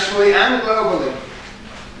locally, nationally, and globally.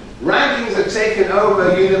 Rankings have taken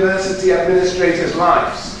over university administrators'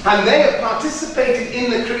 lives, and they have participated in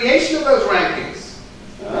the creation of those rankings.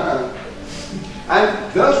 And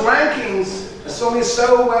those rankings, as Soumya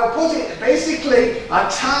so well put it, basically are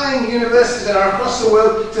tying universities that are across the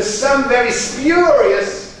world to some very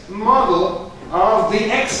spurious model of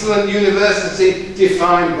the excellent university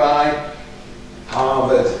defined by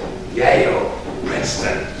Harvard, Yale,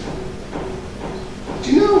 Princeton.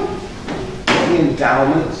 Do you know what the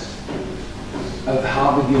endowment of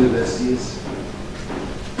Harvard University is?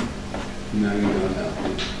 No, you don't know.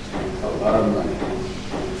 A lot of money.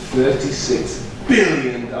 $36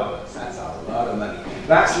 billion. That's a lot of money.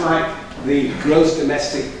 That's like the gross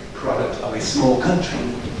domestic product of a small country.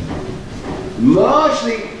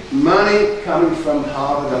 Largely money coming from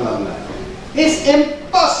Harvard alumni. It's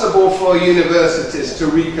impossible for universities to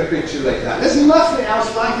recapitulate that. There's nothing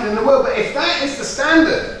else like it in the world. But if that is the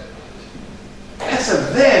standard, that's a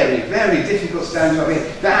very, very difficult standard. I mean,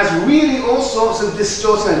 that has really all sorts of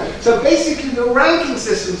distortion. So basically the ranking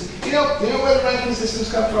systems, you know where the ranking systems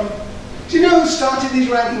come from? Do you know who started these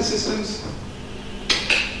ranking systems?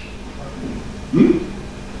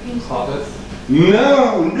 Harvard?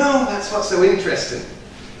 No, that's what's so interesting.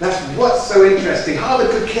 That's what's so interesting. Harvard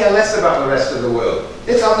could care less about the rest of the world.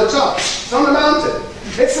 It's on the top. It's on the mountain.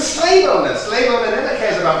 It's the slave owner. Slave owner never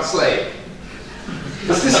cares about the slave.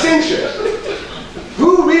 It's distinction.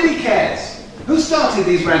 Who really cares? Who started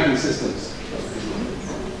these ranking systems?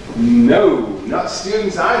 No, not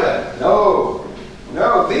students either. No,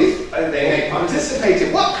 they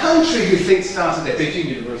participated. What country do you think started it? Beijing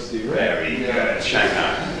University, right? Very good.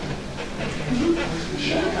 Shanghai.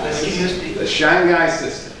 The Shanghai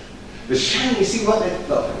system. You see what they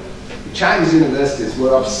thought? The Chinese universities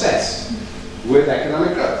were obsessed with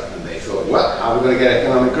economic growth. And they thought, well, how are we going to get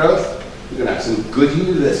economic growth? We're going to have some good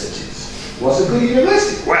universities. What's a good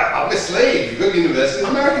university? Well, obviously, a good university is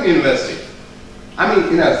American university. I mean,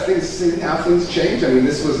 you know, see how things change. I mean,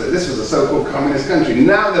 this was a so-called communist country.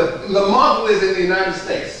 Now the model is in the United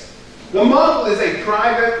States. The model is a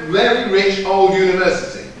private, very rich, old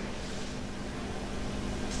university.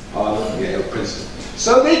 Harvard, Yale, Princeton.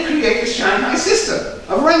 So they create a Shanghai system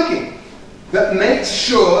of ranking that makes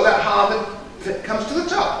sure that Harvard comes to the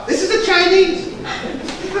top. This is the Chinese.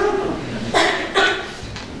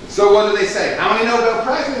 So what do they say? How many Nobel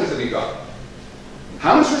Prize winners have you got?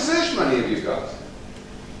 How much research money have you got?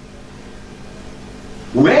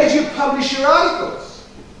 Where do you publish your articles?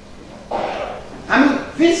 I mean,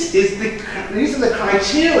 these are the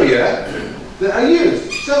criteria that are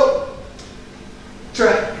used. So,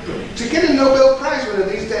 to get a Nobel Prize winner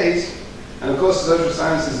these days, and of course social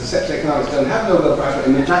sciences and set economics don't have Nobel Prize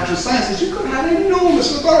winners, in natural sciences you've got to have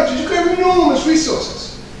enormous laboratories, you've got to have enormous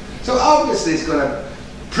resources. So obviously it's going to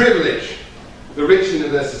privilege the rich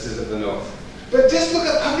universities of the North. But just look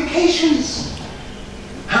at publications.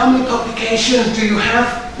 How many publications do you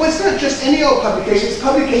have? Well, it's not just any old publications, it's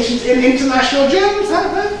publications in international journals,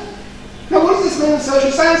 haven't they? Now, what does this mean in social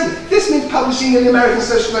sciences? This means publishing in the American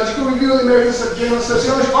Sociological Review, the American Journal of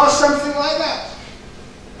Sociology, or something like that.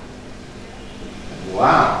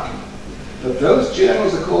 Wow. But those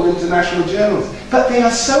journals are called international journals. But they are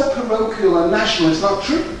so parochial and national, it's not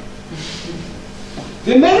true.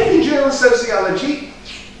 The American Journal of Sociology,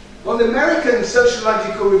 or the American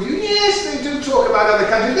Sociological Review, yes, they do talk about other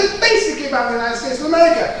countries, but basically about the United States of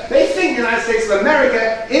America. They think the United States of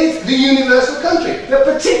America is the universal country. The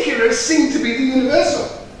particulars seem to be the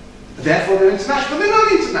universal. Therefore, they're international. But they're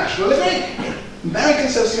not international. American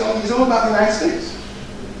sociology is all about the United States.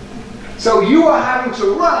 So you are having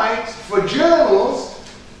to write for journals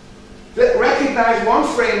that recognize one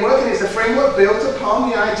framework, and it's a framework built upon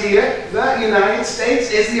the idea that the United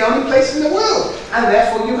States is the only place in the world. And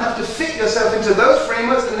therefore you have to fit yourself into those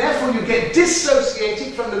frameworks, and therefore you get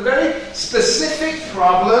dissociated from the very specific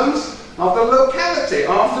problems of the locality,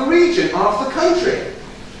 of the region, of the country.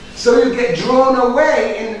 So you get drawn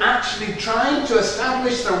away in actually trying to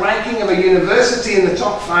establish the ranking of a university in the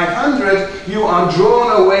top 500, you are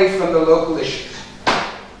drawn away from the local issues.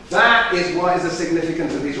 That is what is the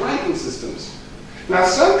significance of these ranking systems. Now,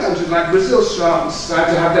 some countries like Brazil decide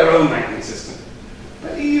to have their own ranking system.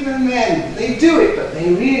 But even then, they do it, but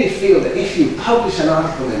they really feel that if you publish an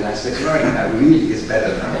article in the United States of America, that really is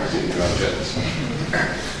better than what's in your own journals.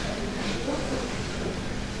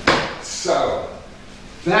 So,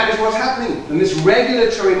 that is what's happening. And this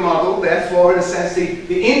regulatory model, therefore, in a sense,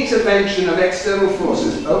 the intervention of external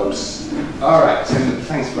forces. Oops. All right,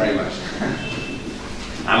 thanks very much.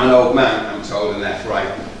 I'm an old man, I'm told, and therefore I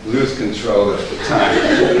lose control of the time.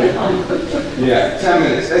 Yeah, 10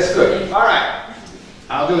 minutes, that's good. All right,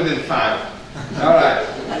 I'll do it in 5. All right,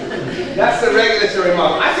 that's the regulatory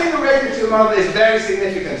model. I think the regulatory model is very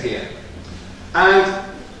significant here. And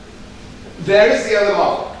there is the other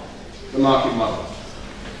model, the market model.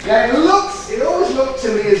 Now it always looked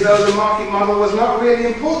to me as though the market model was not really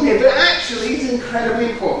important here, but actually it's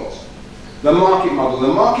incredibly important. The market model. The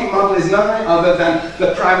market model is nothing other than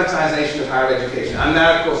the privatization of higher education. And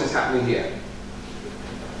that, of course, is happening here.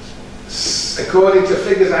 According to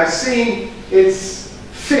figures I've seen, it's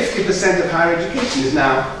 50% of higher education is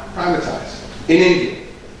now privatized in India.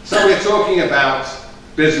 So we're talking about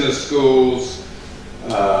business schools,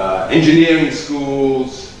 engineering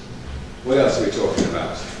schools. What else are we talking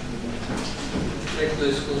about?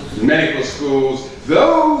 Medical schools. Medical schools.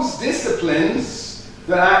 Those disciplines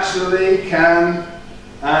that actually can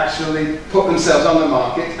put themselves on the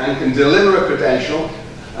market and can deliver a credential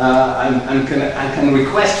and can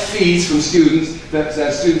request fees from students that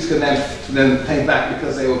students can then pay back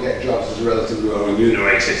because they will get jobs as relatively well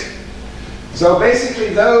remunerated. So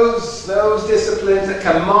basically those disciplines that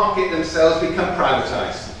can market themselves become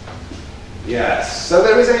privatized. Yes, so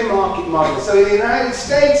there is a market model. So in the United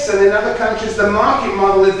States and in other countries, the market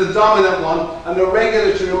model is the dominant one, and the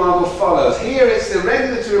regulatory model follows. Here it's the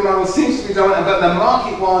regulatory model seems to be dominant, but the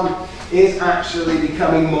market one is actually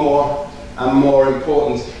becoming more and more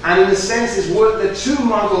important. And in a sense, the two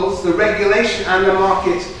models, the regulation and the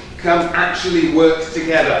market, can actually work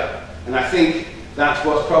together. And I think that's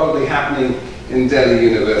what's probably happening in Delhi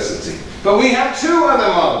University. But we have two other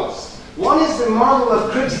models. One is the model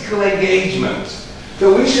of critical engagement.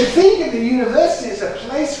 So we should think of the university as a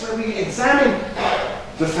place where we examine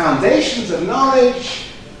the foundations of knowledge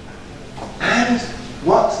and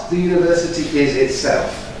what the university is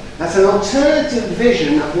itself. That's an alternative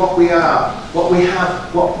vision of what we are, what we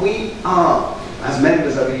have, what we are as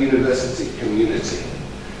members of a university community.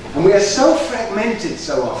 And we are so fragmented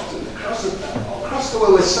so often. Across the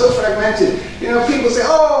world, we're so fragmented. You know, people say,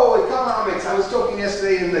 oh, economics. I was talking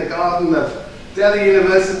yesterday in the garden of Delhi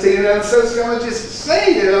University, and sociologists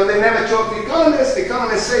say, you know, they never talk to economists.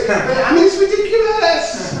 Economists say, I mean, it's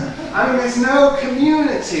ridiculous. I mean, there's no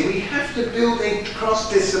community. We have to build a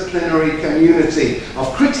cross-disciplinary community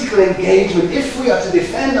of critical engagement if we are to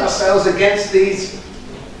defend ourselves against these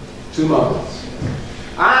two models.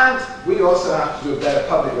 And we also have to do better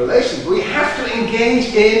public relations. We have to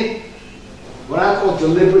engage in what I call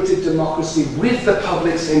deliberative democracy with the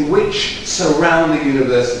publics in which surround the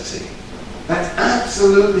university. That's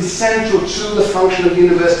absolutely central to the function of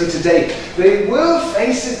university today. The world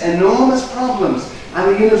faces enormous problems,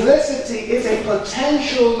 and the university is a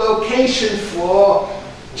potential location for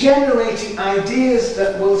generating ideas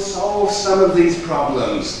that will solve some of these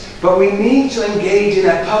problems. But we need to engage in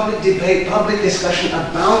a public debate, public discussion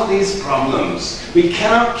about these problems. We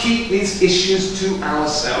cannot keep these issues to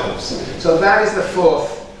ourselves. So that is the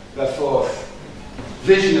fourth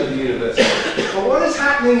vision of the university. But what is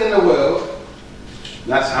happening in the world,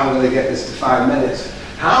 that's how I'm going to get this to 5 minutes.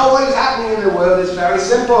 What is happening in the world is very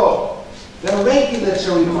simple. the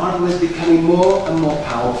regulatory model is becoming more and more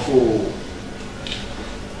powerful.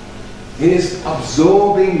 It is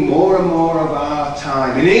absorbing more and more of our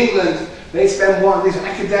time. In England, these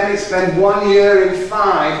academics spend 1 year in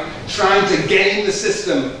 5 trying to game the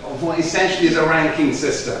system of what essentially is a ranking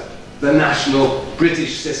system, the national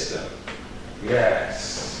British system.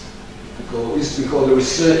 Yes. It used to be called a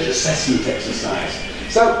research assessment exercise.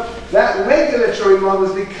 So that regulatory model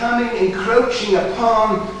is encroaching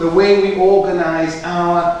upon the way we organize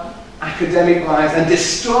our academic lives and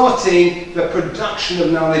distorting the production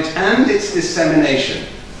of knowledge and its dissemination.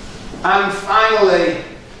 And finally,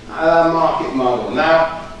 the market model.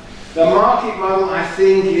 Now, the market model, I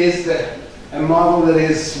think, is a model that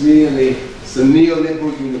is really, it's a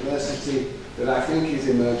neoliberal university that I think is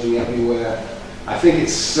emerging everywhere. I think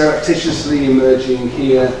it's surreptitiously emerging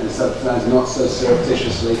here, and sometimes not so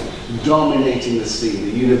surreptitiously, dominating the scene.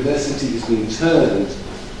 The university is being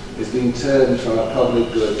turned from a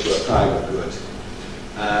public good to a private good.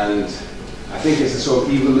 And I think it's a sort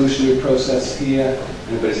of evolutionary process here,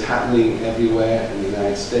 but it's happening everywhere. In the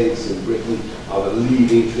United States, in Britain, are the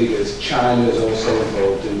leading figures. China is also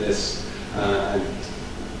involved in this. And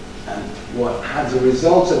what, as a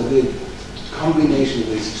result of the combination of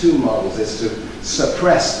these two models, is to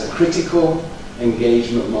suppress the critical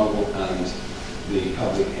engagement model and the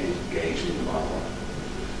public engagement model,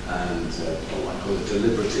 and what I call a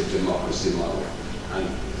deliberative democracy model. And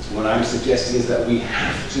what I'm suggesting is that we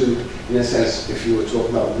have to, in a sense, if you were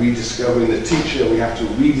talking about rediscovering the teacher, we have to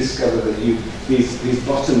rediscover these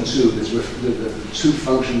bottom two, the two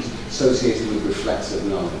functions associated with reflexive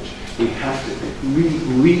knowledge. We have to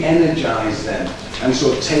re-energize them and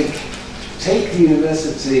sort of take the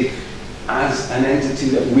university as an entity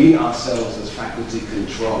that we ourselves as faculty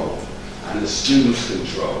control and the students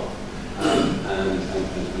control, and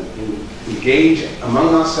engage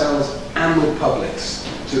among ourselves and with publics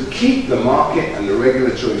to keep the market and the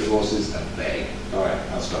regulatory forces at bay. All right,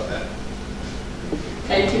 I'll stop there.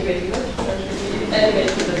 Thank you very much.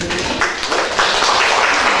 That's really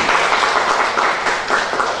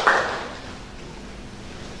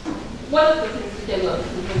one of the things we can learn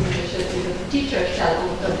from the presentation is that the teacher shall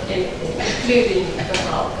open anything, including the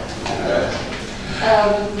market.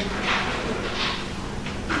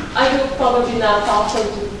 I will probably now pass on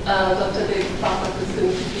to Dr. David Parker, who's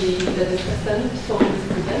going to be the discussant for this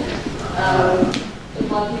event.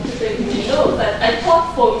 What he typically knows that I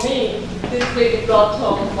thought for me, this really brought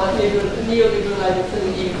home what neoliberalism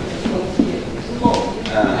is to home.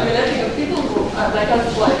 I mean, I think people who are like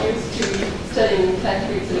us who are used to studying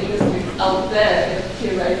factories and industries out there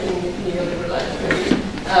theorizing neoliberalism,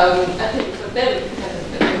 I think for them it's kind of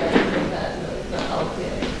realizing that no, it's not out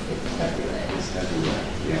there, it's everywhere. It's everywhere.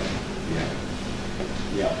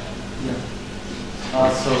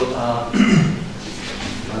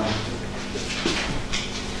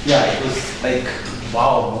 Yeah, it was like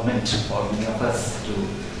wow moment for many of us to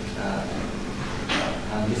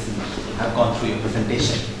have gone through your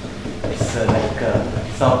presentation. It's like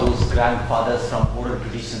some of those grandfathers from oral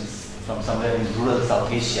traditions from somewhere in rural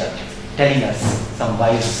South Asia telling us some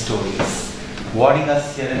wise stories, warning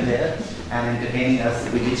us here and there, and entertaining us,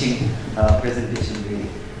 bewitching presentation really,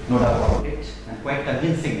 no doubt about it, and quite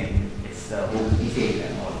convincing in its whole detail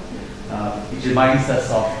and all. It reminds us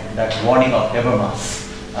of that warning of Habermas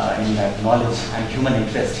in that knowledge and human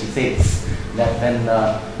interest. He says that when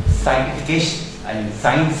scientification, I mean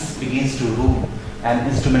science begins to rule and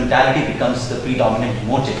instrumentality becomes the predominant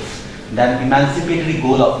motive, then emancipatory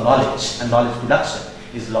goal of knowledge and knowledge production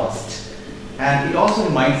is lost. And it also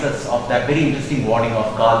reminds us of that very interesting warning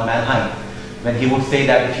of Karl Mannheim, when he would say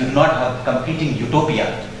that if you do not have competing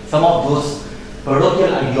utopia, some of those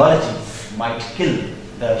parochial ideologies might kill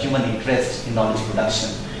the human interest in knowledge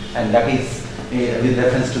production. And that is with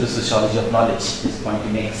reference to the sociology of knowledge, this point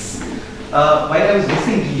he makes. While I was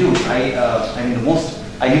listening to you,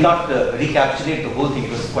 I did not recapitulate the whole thing.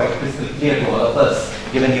 It was quite crystal clear to all of us,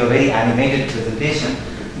 given your very animated presentation.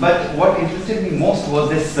 But what interested me most was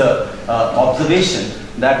this observation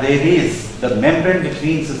that there is the membrane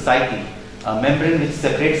between society, a membrane which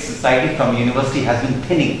separates society from university has been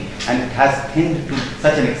thinning, and it has thinned to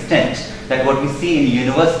such an extent that what we see in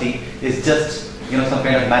university is just some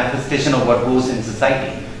kind of manifestation of what goes in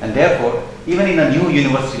society. And therefore, even in a new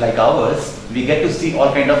university like ours, we get to see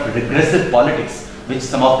all kind of regressive politics which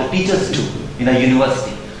some of the teachers do in a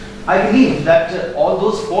university. I believe that all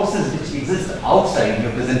those forces which exist outside in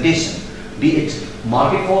your presentation, be it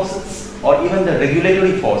market forces or even the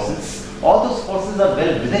regulatory forces, all those forces are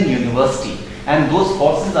well within university, and those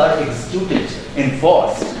forces are executed,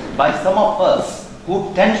 enforced by some of us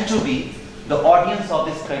who tend to be the audience of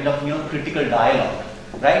this kind of critical dialogue,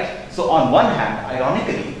 right? So on one hand,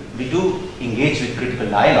 ironically, we do engage with critical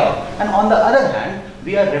dialogue, and on the other hand,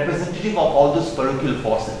 we are representative of all those parochial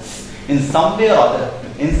forces. In some way or other,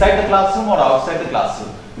 inside the classroom or outside the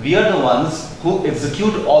classroom, we are the ones who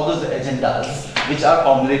execute all those agendas which are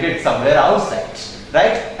formulated somewhere outside,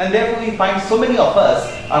 right? And therefore we find so many of us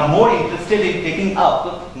are more interested in taking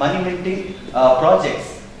up money-minting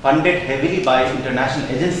projects funded heavily by international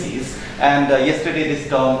agencies. And yesterday this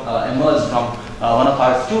term emerged from one of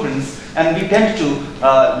our students, and we tend to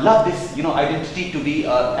love this identity to be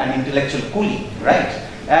an intellectual coolie, right?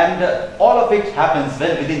 And all of it happens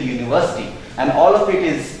well within university, and all of it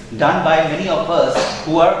is done by many of us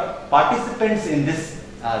who are participants in this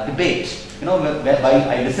debate. While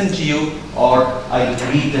I listen to you or I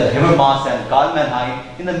read Habermas and Karl Mannheim,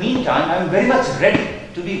 in the meantime, I am very much ready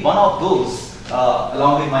to be one of those,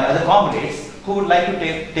 along with my other comrades, who would like to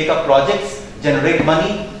take up projects, generate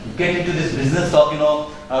money, get into this business of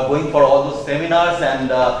going for all those seminars, and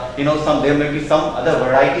there may be some other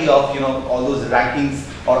variety of all those rankings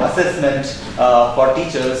or assessment for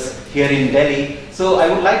teachers here in Delhi. So I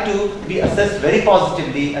would like to be assessed very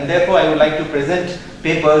positively, and therefore I would like to present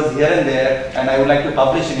papers here and there, and I would like to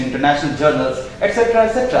publish in international journals, etc.,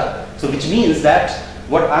 etc. So which means that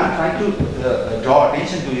what I'm trying to draw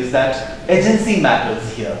attention to is that agency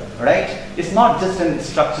matters here, right? It's not just a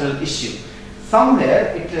structural issue.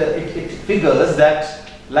 Somewhere it figures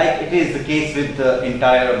that, like it is the case with the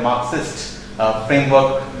entire Marxist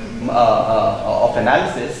framework of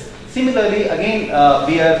analysis, similarly again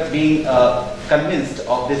we are being convinced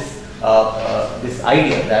of this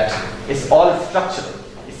idea that it's all structural.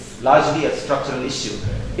 It's largely a structural issue.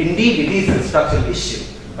 Indeed, it is a structural issue,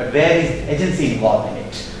 but where is agency involved in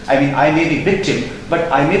it? I mean, I may be victim,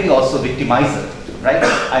 but I may be also victimizer, right?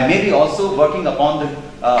 I may be also working upon the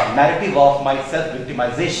narrative of my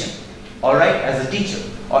self-victimization, all right, as a teacher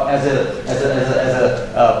or as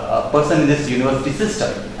a person in this university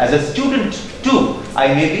system. As a student too,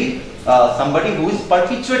 I may be somebody who is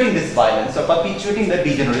perpetuating this violence or perpetuating the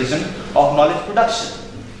degeneration of knowledge production.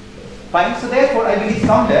 Fine. So therefore, I believe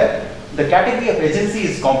somewhere the category of agency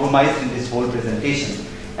is compromised in this whole presentation,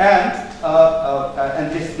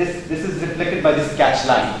 and this is reflected by this catch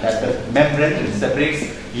line that the membrane which separates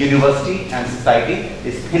university and society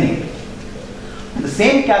is thinning. The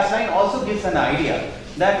same catch line also gives an idea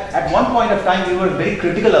that at one point of time we were very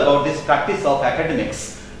critical about this practice of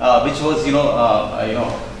academics, which was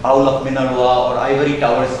Owl of Minerva or Ivory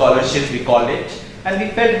Tower scholarship, we called it, and we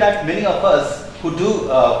felt that many of us who do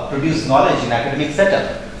produce knowledge in academic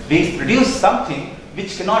setup, we produce something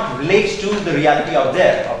which cannot relate to the reality out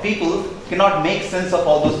there, or people cannot make sense of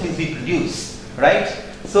all those things we produce, right?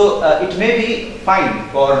 So it may be fine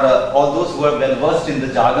for all those who are well versed in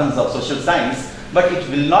the jargons of social science, but it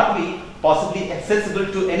will not be possibly accessible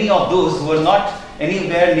to any of those who are not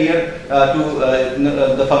anywhere near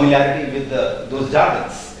to the familiarity with those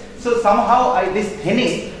jargons. So somehow this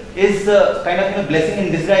thinning is kind of a blessing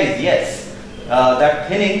in disguise, yes. That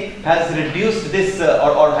thinning has reduced this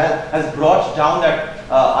or has brought down that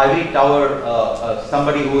ivory tower,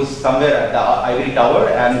 somebody who's somewhere at the ivory tower,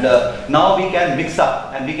 and now we can mix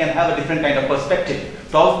up and we can have a different kind of perspective.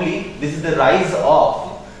 Probably this is the rise of,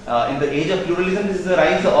 in the age of pluralism, this is the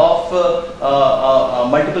rise of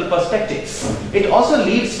multiple perspectives. It also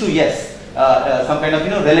leads to, yes, some kind of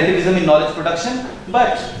relativism in knowledge production,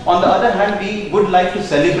 but on the other hand we would like to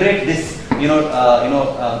celebrate this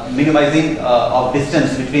minimizing of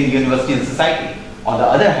distance between university and society. On the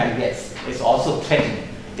other hand, yes, it's also threatening.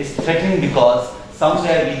 It's threatening because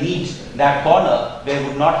somewhere we need that corner where we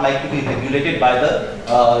would not like to be regulated by the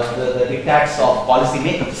diktats of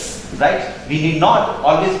policymakers, right? We need not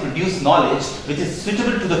always produce knowledge which is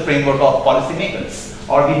suitable to the framework of policymakers,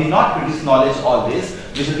 or we need not produce knowledge always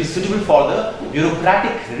which will be suitable for the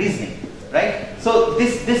bureaucratic reasoning, right? So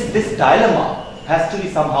this dilemma has to be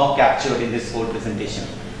somehow captured in this whole presentation.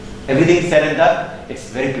 Everything said and done, it's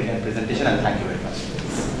a very brilliant presentation, and thank you very much.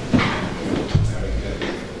 Very good.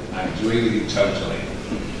 I agree with you totally.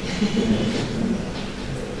 Would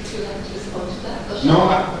you like to respond to that? No,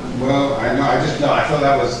 I thought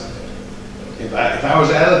that was, if I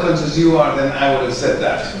was eloquent as you are, then I would have said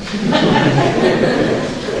that.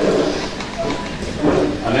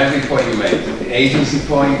 On every point you made, the agency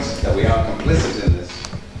point, that we are complicit in this,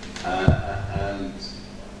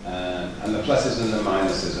 and the pluses and the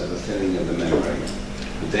minuses of the thinning of the membrane.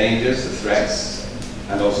 The dangers, the threats,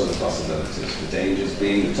 and also the possibilities. The dangers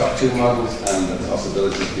being the top two models and the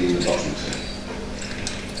possibilities being the bottom two.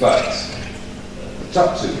 But the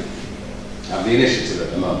top two have the initiative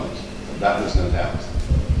at the moment. That there's no doubt.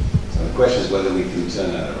 So So the question is whether we can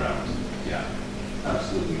turn that around. Yeah,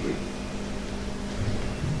 absolutely agree.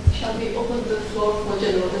 Shall we open the floor for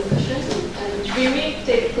general discussion? And we may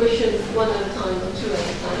take questions one at a time or two at a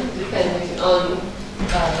time, depending on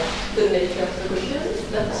the nature of the questions.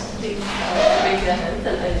 But please raise your hands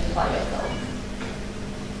and identify yourself.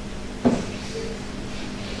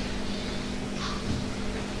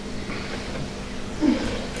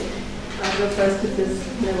 I'll go first if there's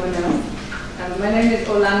no one else. My name is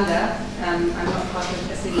Orlando. I'm not part of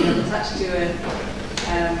SAE. I'm attached to a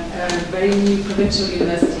very new provincial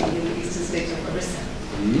university in the eastern state of Orissa.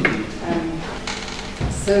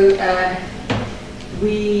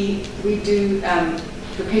 We do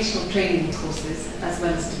vocational training courses as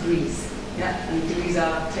well as degrees. Yeah, and degrees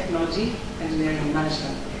are technology, engineering, and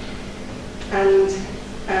management. And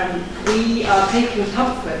we are taking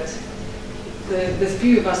comfort. There's a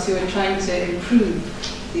few of us who are trying to improve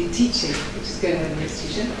the teaching, which is going on in the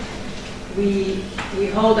institution. We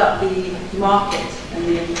hold up the market and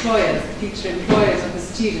the employers, the future employers of the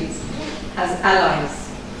students, as allies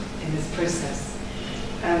in this process.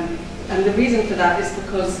 And the reason for that is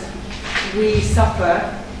because we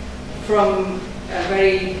suffer from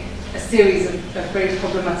a series of very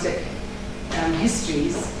problematic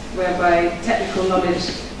histories whereby technical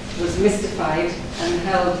knowledge was mystified and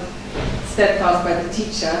held steadfast by the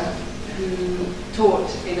teacher who taught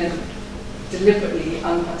in a deliberately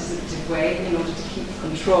unparticipative way in order to keep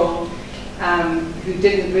control, who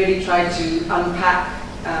didn't really try to unpack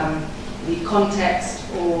the context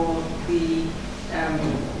or the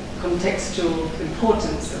contextual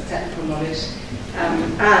importance of technical knowledge,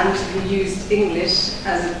 and who used English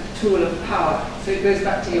as a tool of power. So it goes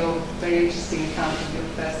back to your very interesting account of your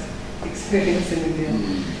first experience in India.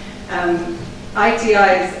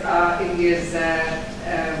 ITIs are India's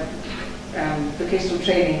vocational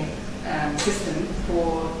training system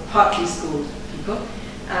for partly schooled people,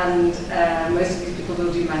 and most of these people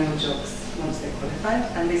will do manual jobs once they're qualified,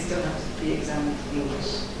 and they still have to be examined in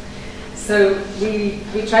English. So we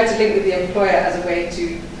try to link with the employer as a way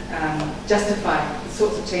to justify the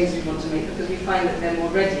sorts of changes we want to make, because we find that they're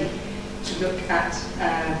more ready to look at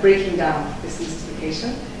breaking down this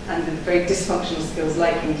mystification and the very dysfunctional skills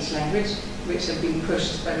like English language, which have been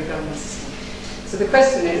pushed by the government system. So the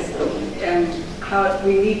question is, how do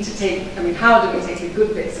we take the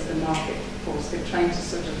good bits of the market force we're trying to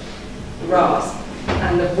sort of grasp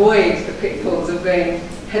and avoid the pitfalls of going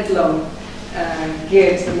headlong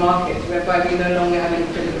geared to the market, whereby we no longer have any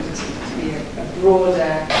credibility to be a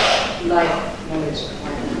broader life knowledge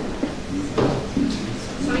acquirement.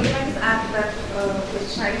 So can I just add to that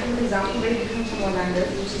question? I think the example very different from Orlando,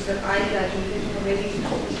 which is that I graduated from a very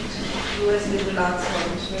US liberal arts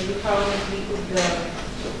college, where we found that we could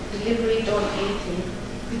deliberate on anything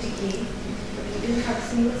critically, but we didn't have a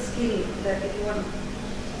single skill that anyone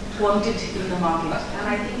wanted in the market. And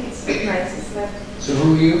I think it's a crisis that... So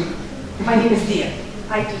who are you? My name is Dia.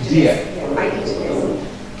 I teach Dia. Yeah, I teach it.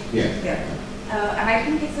 Yeah. And I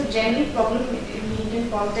think it's a general problem in the Indian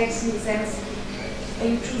context, in the sense, are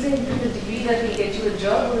you choosing between the degree that will get you a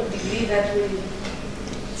job or a degree that will,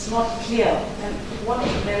 it's not clear. And what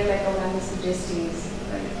then, like Orlando is suggesting, is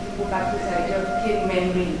go back to this idea of clear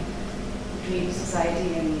memory between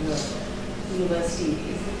society and university.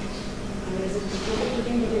 Is it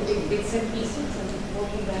putting the bits and pieces, and what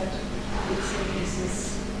will that bits and pieces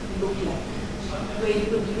look like? Where you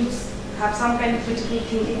could have some kind of critical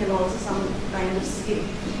thinking and also some kind of skill.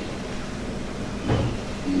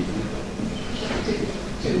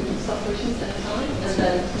 Two sub-questions at a time, and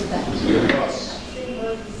then come back to Your boss.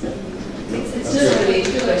 It's just really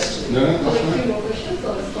two questions. No, that's a fine. few more questions,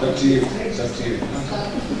 or It's up to you. It's up to you.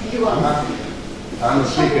 You I'm want? happy. I'm the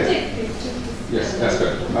Shall we speaker. take these two? Yes, that's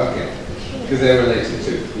good. Okay. Because they're related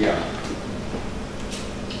too. Yeah.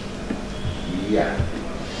 Yeah.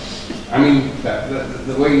 I mean,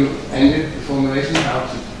 the way you ended the formulation,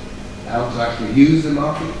 how to actually use the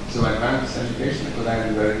market to advance education, because I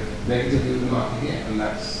have a very negative view of the market here, and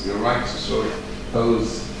that's, you're right to sort of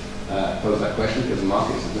pose that question, because the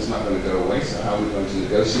market is just not going to go away, so how are we going to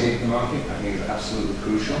negotiate the market? I think it's absolutely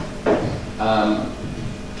crucial.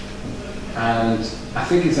 And I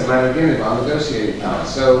think it's a matter, again, of our negotiating power.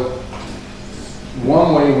 So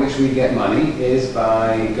one way in which we get money is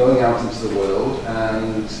by going out into the world,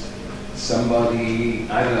 and somebody,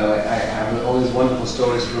 I don't know, I have all these wonderful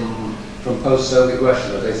stories from post-Soviet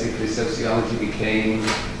Russia, where basically sociology became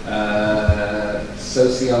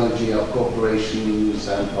sociology of corporations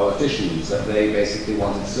and politicians, that they basically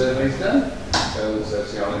wanted surveys done. So the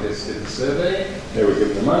sociologists did the survey, they were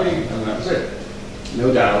given the money, and that was it.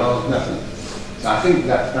 No dialogue, nothing. So I think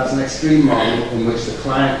that's an extreme model in which the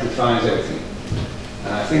client defines everything.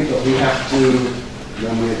 And I think that we have to,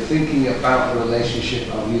 when we're thinking about the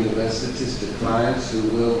relationship of universities to clients who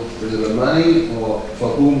will deliver money or for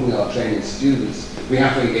whom we are training students, we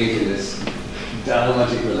have to engage in this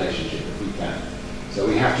dialogic relationship if we can. So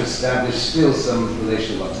we have to establish still some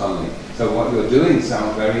relational autonomy. So what you're doing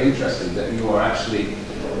sounds very interesting, that you are actually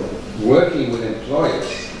working with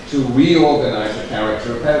employers to reorganize the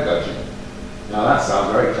character of pedagogy. Now that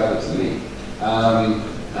sounds very clever to me.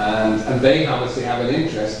 And they obviously have an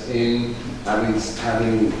interest in having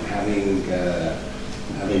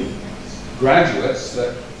graduates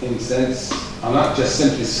that, in a sense, are not just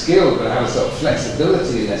simply skilled, but have a sort of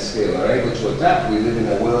flexibility in their skill, are able to adapt. We live in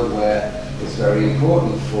a world where it's very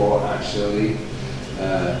important for actually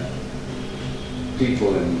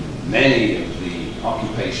people in many of the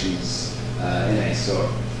occupations in a sort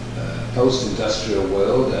of post-industrial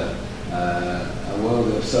world, a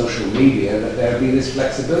world of social media, that there be this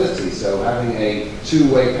flexibility. So having a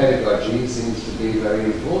two-way pedagogy seems to be a very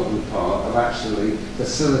important part of actually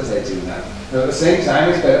facilitating that. And at the same time,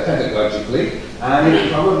 it's better pedagogically, and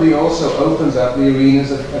it probably also opens up the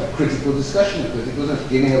arenas of critical discussion, of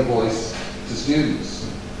giving a voice to students.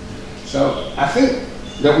 So I think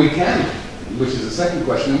that we can, which is the second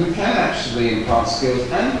question, we can actually impart skills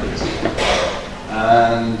and critique.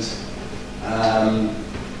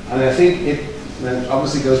 And I think it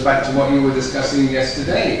obviously goes back to what you were discussing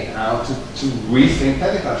yesterday, how to rethink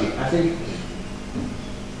pedagogy. I think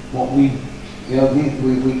what we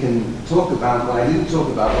can talk about, what I didn't talk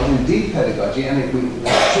about was indeed pedagogy, and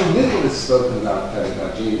too little is spoken about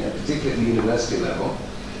pedagogy, particularly at the university level.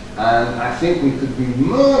 And I think we could be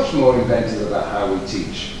much more inventive about how we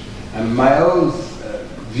teach. And my own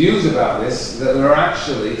views about this, that there are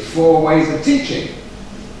actually 4 ways of teaching.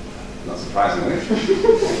 Not surprisingly.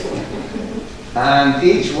 And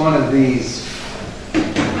each one of these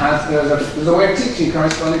there's a way of teaching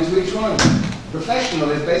corresponding to each one. Professional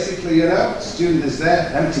is basically, student is there,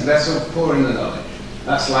 empty vessel, pour in the knowledge.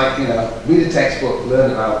 That's like, read a textbook,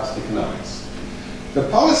 learn about economics. The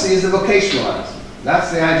policy is the vocational answer.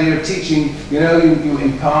 That's the idea of teaching. You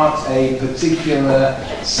impart a particular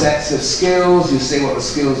set of skills, you say what the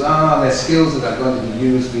skills are, they're skills that are going to be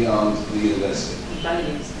used beyond the university.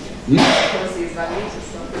 Values. Policy is values or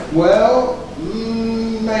something. Well,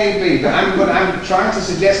 maybe, but what I'm trying to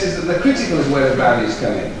suggest is that the critical is where the values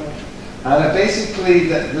come in. And basically,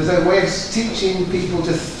 there's a way of teaching people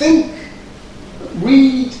to think,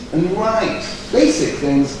 read and write basic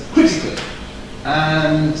things critically,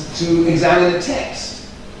 and to examine the text.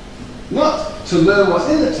 Not to learn what's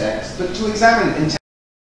in the text, but to examine it,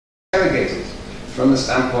 interrogate it from the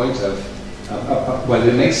standpoint of whether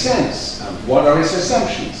it makes sense, what are its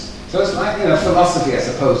assumptions. So it's like, philosophy, I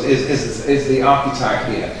suppose, is the archetype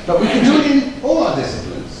here. But we can do it in all our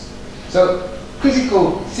disciplines. So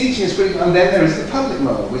critical teaching is critical, and then there is the public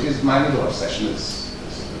mode, which is my little obsession, as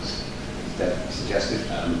Deb suggested.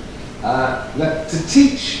 That to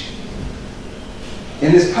teach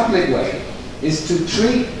in this public way is to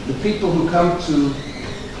treat the people who come to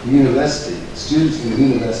the university, students in the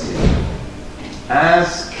university,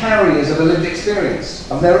 as carriers of a lived experience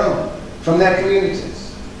of their own, from their communities.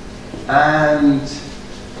 And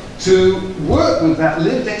to work with that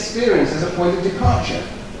lived experience as a point of departure.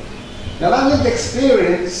 Now that lived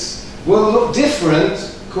experience will look different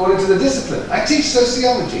according to the discipline. I teach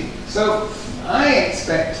sociology, so I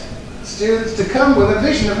expect students to come with a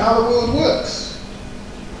vision of how the world works.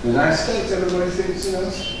 In the United States, everybody thinks,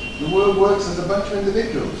 the world works as a bunch of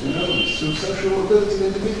individuals, through social mobility of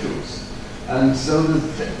individuals. And so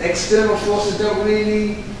the external forces don't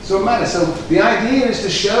really sort of matter. So the idea is to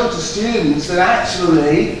show to students that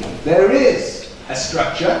actually there is a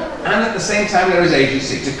structure, and at the same time there is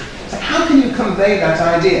agency. So how can you convey that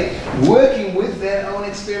idea? Working with their own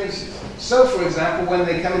experiences. So, for example, when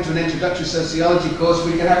they come into an introductory sociology course,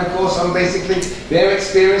 we can have a course on basically their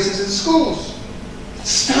experiences in schools.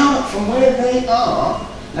 Start from where they are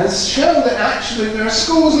and show that actually there are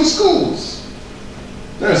schools and schools.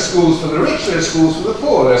 There are schools for the rich, there are schools for the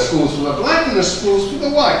poor, there are schools for the black, and there are schools for the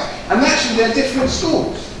white. And actually they're different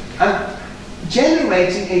schools. And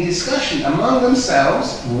generating a discussion among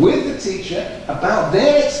themselves with the teacher about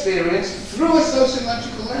their experience through a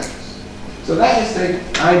sociological lens. So that is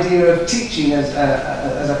the idea of teaching as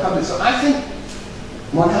a public. So I think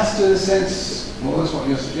one has to, in a sense, well, that's what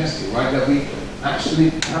you're suggesting, right? That we actually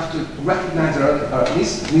have to recognize at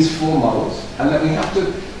least these 4 models, and that we have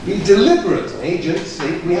to be deliberate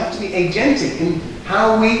agency. We have to be agentic in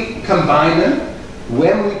how we combine them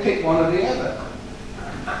when we pick one or the other.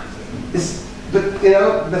 But, you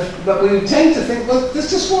know, but we tend to think, well, there's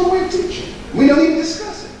just one way of teaching. We don't even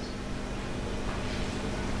discuss it.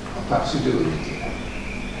 Or perhaps we do in India.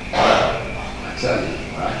 I tell you,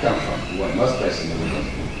 where I come from, what most places in the world,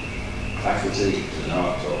 faculty do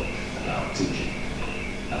not talk about teaching.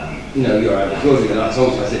 You know, you're either good or you're not. It's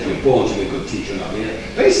almost as if you're born to be a good teacher or not. You know,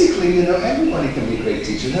 basically, you know, everybody can be a great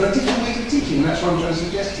teacher. There are different ways of teaching, and that's what I'm trying to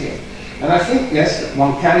suggest here. And I think, yes,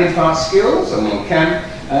 one can impart skills, and one can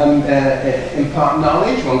impart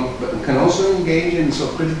knowledge, one can also engage in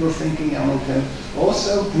sort of critical thinking, and one can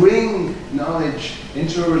also bring knowledge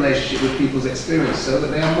into a relationship with people's experience so that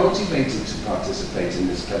they are motivated to participate in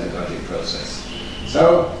this pedagogic process.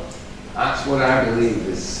 So, that's what I believe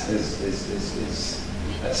is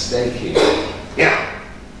at stake here. Yeah.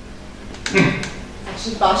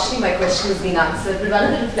 Actually, partially my question has been answered, but one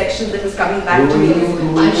of the reflections that was coming back to me is,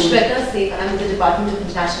 I'm Shweta Singh, I'm in the Department of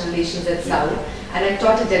International Relations at South, and I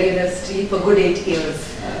taught at Delhi University for good 8 years.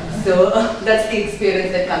 So that's the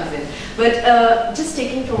experience that comes in. But just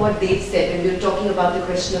taking from what Dave said, when we were talking about the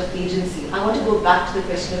question of agency, I want to go back to the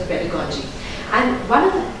question of pedagogy. And one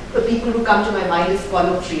of the people who come to my mind is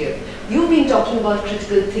Paulo Freire. You've been talking about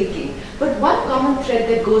critical thinking, but one common thread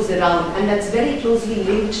that goes around, and that's very closely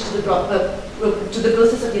linked to the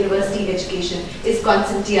process of university education, is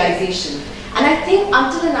conscientization. And I think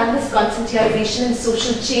until and unless conscientization and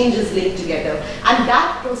social change is linked together, and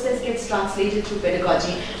that process gets translated through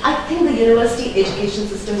pedagogy, I think the university education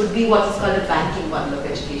system would be what is called a banking model of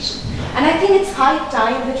education. And I think it's high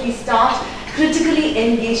time that we start critically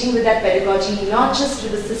engaging with that pedagogy, not just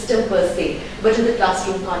with the system per se, but in the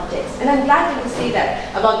classroom context. And I'm glad that you say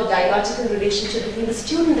that about the dialogical relationship between the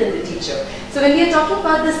student and the teacher. So when we are talking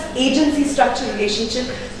about this agency-structure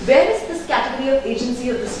relationship, where is this category of agency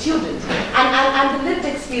of the student and the lived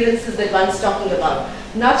experiences that one's talking about?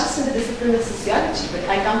 Not just in the discipline of sociology, but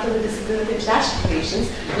I come from the discipline of international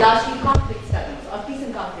relations, largely conflict studies or peace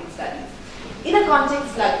and conflict studies. In a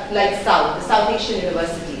context like South, the South Asian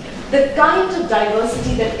University, the kind of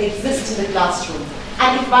diversity that exists in the classroom,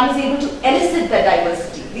 and if one is able to elicit that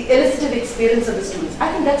diversity, the elicitive experience of the students, I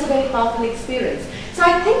think that's a very powerful experience. So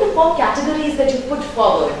I think the 4 categories that you put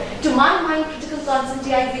forward, to my mind, critical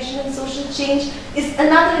conscientization and social change is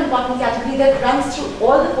another important category that runs through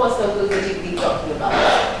all the 4 circles that you've been talking about.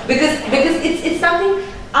 Because it's something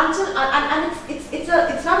until, and it's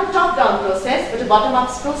not a top-down process, but a bottom-up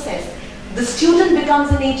process. The student becomes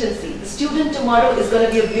an agency. The student tomorrow is going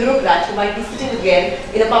to be a bureaucrat who might be sitting again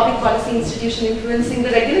in a public policy institution influencing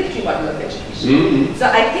the regulatory model of education. So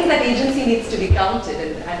I think that agency needs to be counted,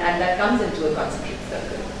 and that comes into a concentric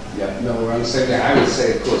circle. Yeah, no, we're on the same thing. I would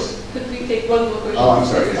say, of course. Could we take one more question? Oh, I'm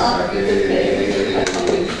sorry.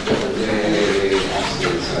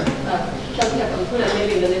 Shall we have Ankul and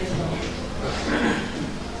maybe the next one?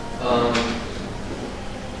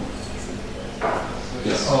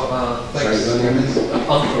 Yes. Thanks.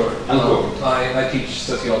 Ankur. I teach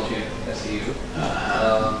sociology at SEU.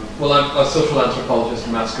 Well, I'm a social anthropologist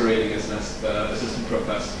masquerading as an assistant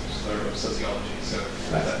professor of sociology. So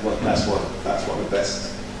that's what the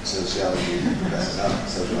best sociology professors are.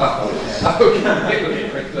 Social anthropologists. Okay,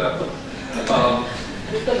 great.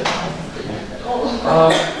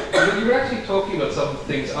 When you were actually talking about some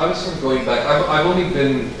things, I was sort of going back. I've only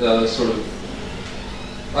been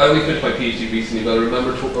I only finished my PhD recently, but I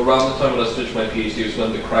remember around the time when I finished my PhD was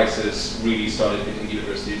when the crisis really started hitting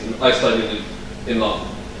universities. And I studied in London,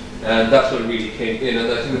 and that's when it really came in. And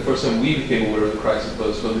I think the first time we became aware of the crisis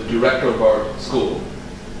was when the director of our school,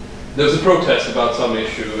 there was a protest about some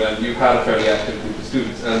issue, and you had a fairly active group of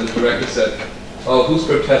students, and the director said, "Oh, who's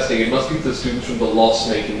protesting? It must be the students from the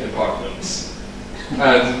loss-making departments."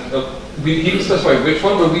 And he didn't specify which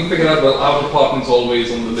one, but we figured out, well, our department's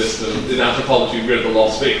always on the list in anthropology, we're the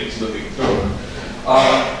loss-making looking through.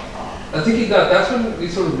 I think that's when we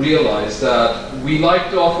sort of realized that we like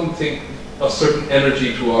to often think a certain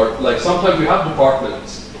energy to our, like sometimes we have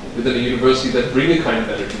departments within a university that bring a kind of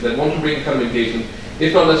energy, that want to bring a kind of engagement,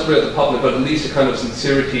 if not necessarily at the public, but at least a kind of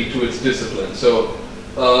sincerity to its discipline. So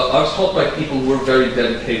I was taught by people who were very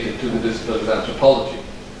dedicated to the discipline of anthropology.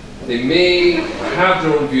 They may have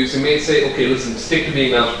their own views, they may say, okay, listen, stick to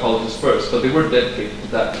being an anthropologist first, but they were dedicated to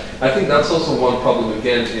that. I think that's also one problem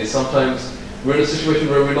again, is sometimes we're in a situation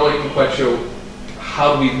where we're not even quite sure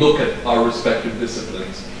how do we look at our respective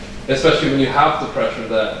disciplines, especially when you have the pressure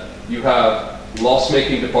that you have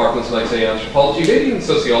loss-making departments like, say, anthropology, maybe even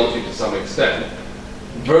sociology to some extent,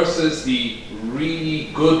 versus the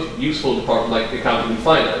really good, useful department like accounting and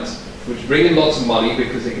finance, which bring in lots of money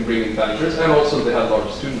because they can bring in managers, and also they have large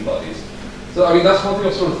student bodies. So, I mean, that's one thing I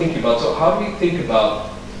was sort of thinking about. So how do we think about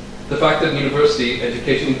the fact that university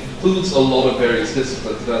education includes a lot of various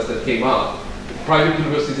disciplines that came out. Private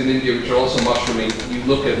universities in India, which are also mushrooming, you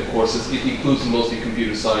look at the courses, it includes mostly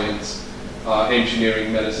computer science,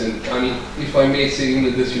 engineering, medicine. I mean, if I may say, even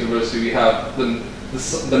at this university, we have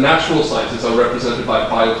the natural sciences are represented by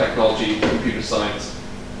biotechnology, computer science,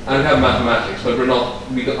 and have mathematics, but I don't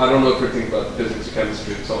know if we're thinking about physics,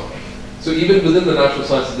 chemistry, and so on. So even within the natural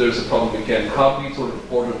sciences, there's a problem again. How do we sort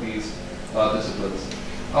of order these disciplines?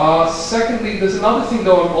 Secondly, there's another thing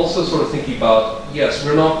though I'm also sort of thinking about. Yes,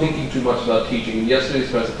 we're not thinking too much about teaching, and yesterday's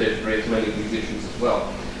presentation raised many of these issues as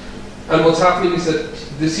well. And what's happening is that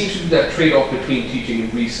there seems to be that trade-off between teaching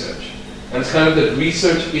and research. And it's kind of that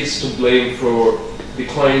research is to blame for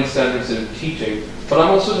declining standards in teaching, but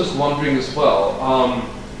I'm also just wondering as well,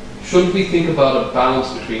 shouldn't we think about a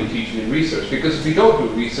balance between teaching and research? Because if we don't do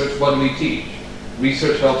research, what do we teach?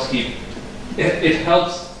 Research helps it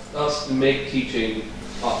helps us make teaching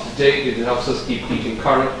up to date, it helps us keep teaching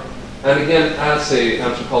current. And again, as say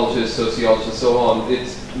anthropologists, sociologists, and so on,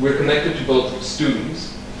 we're connected to both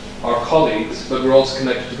students, our colleagues, but we're also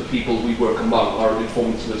connected to the people we work among, our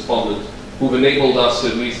informants and respondents, who've enabled us to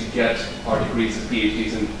at least get our degrees and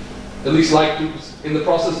PhDs, and at least like to, in the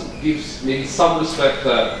process, gives maybe some respect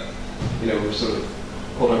that, we're sort of,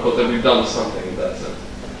 quote unquote, that we've done something in that sense.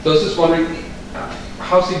 So I was just wondering,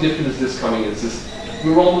 how significant is this coming in?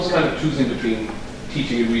 We're almost kind of choosing between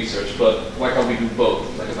teaching and research, but why can't we do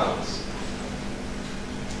both, like a balance?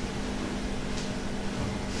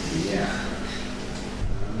 Yeah.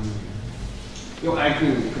 I agree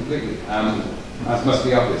with you completely. That must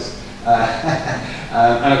be obvious.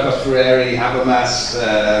 And of course, Freire, Habermas,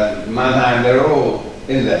 Mannheim, they're all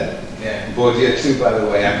in there. Yeah. Bourdieu too, by the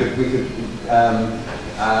way.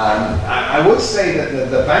 I would say that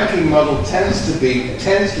the banking model tends to be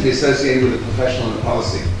associated with the professional and the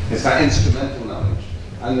policy. It's that instrumental knowledge.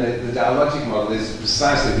 And the dialogic model is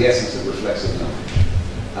precisely the essence of reflexive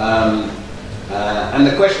knowledge. And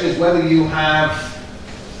the question is whether you have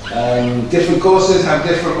different courses have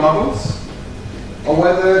different models, or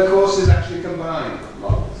whether courses actually combine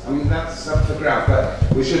models. I mean, that's up for grabs,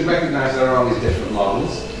 but we should recognize there are always different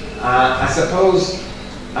models. I suppose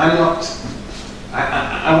I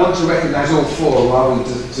want to recognize all four rather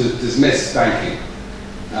than to dismiss banking.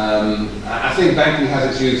 I think banking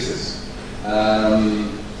has its uses.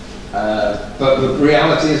 But the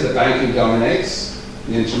reality is that banking dominates,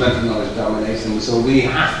 the instrumental knowledge dominates, and so we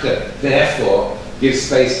have to, therefore, give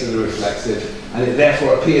space to the reflexive, and it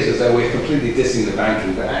therefore appears as though we're completely dissing the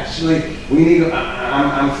banking, but actually, we need,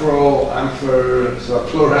 I'm for sort of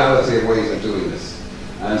plurality of ways of doing this.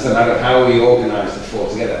 And so no matter how we organize the four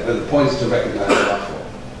together, but the point is to recognize the four.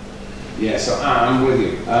 Yeah, so I'm with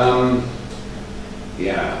you.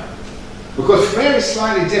 Yeah. Because Freire is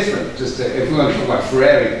slightly different, if we want to talk about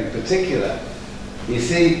Freire in particular. You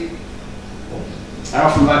see, I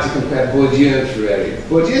often like to compare Bourdieu and Freire.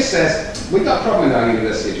 Bourdieu says, we've got a problem in our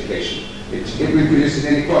university education. It reproduces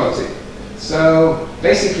inequality. So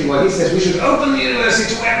basically what he says, we should open the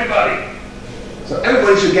university to everybody. So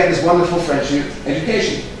everybody should get this wonderful French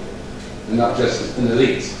education, and not just an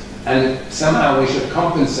elite. And somehow we should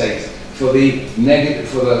compensate for the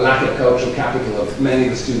lack of cultural capital of many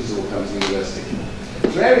of the students who will come to the university.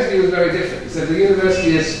 Freire's view is very different. He said the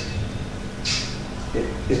university is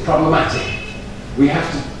problematic. We have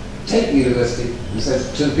to take the university, he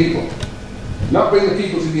says, to the people. Not bring the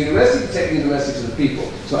people to the university, but take the university to the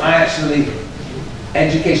people. So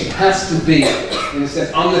education has to be, in a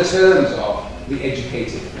sense, on the terms of the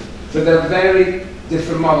educated. So they're very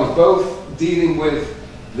different models, both dealing with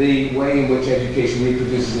the way in which education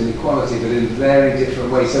reproduces inequality, but in very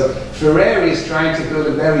different ways. So Freire is trying to build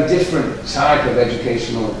a very different type of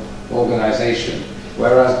educational organization,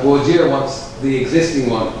 whereas Bourdieu wants the existing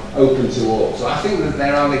one open to all. So I think that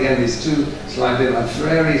there are, again, these two slightly different.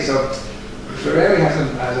 Freire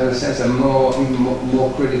has, in a sense, even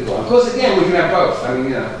more critical. Of course, again, we can have both. I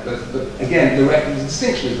mean, but again, the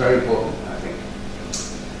distinction is very important, I think.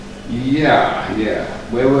 Yeah.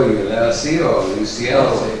 Where were you? LC or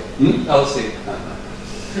UCL? LC.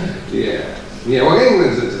 Yeah. Well,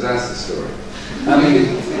 England's a disaster story. I mean,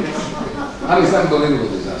 it's unbelievable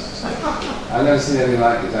disaster story. I've never seen anything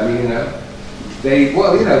like it. I mean,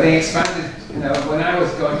 they expanded. When I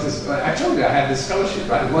was going to, I told you I had this scholarship,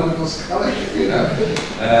 right? A wonderful scholarship,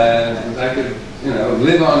 and I could,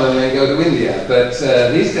 live on and then go to India. But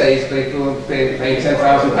these days, people are paying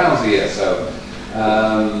 £10,000 a year, so.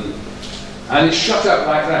 And it shot up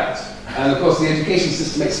like that. And of course, the education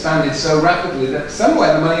system expanded so rapidly that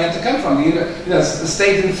somewhere the money had to come from. The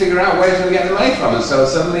state didn't figure out where it was going to get the money from, and so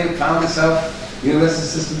suddenly it found itself university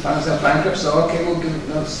system finds itself bankrupt, so okay, we'll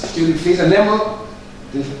give student fees, and then we'll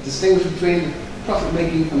distinguish between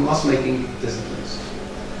profit-making and loss-making disciplines.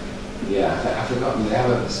 Yeah, I've forgotten, they have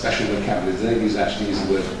a special vocabulary, they don't actually use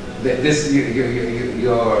the word. The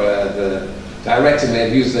director may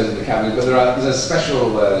have used the vocabulary, but there's a special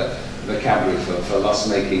vocabulary for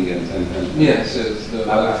loss-making and yes,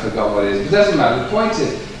 I forgot what it is. It doesn't matter. The point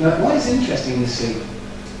is, now, what is interesting, you see,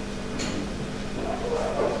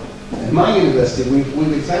 at my university,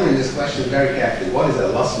 we've examined this question very carefully. What is a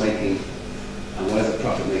loss-making and what is a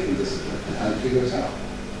profit-making discipline? And how do you figure it out?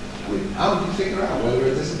 I mean, how do you figure out whether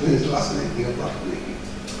a discipline is loss-making or profit-making?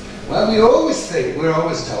 Well, we're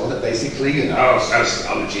always told that basically, you know,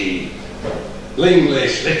 sociology,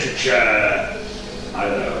 English, literature, I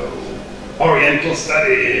don't know, Oriental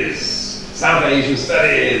studies, South Asian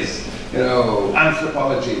studies, you know,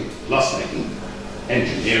 anthropology, loss-making,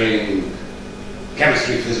 engineering,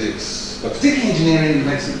 chemistry, physics, but particularly engineering and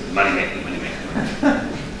medicine, money-making.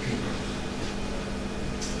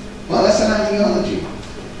 Well, that's an ideology.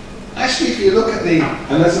 Actually, if you look at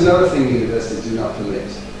and that's another thing universities do not permit,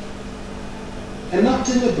 and not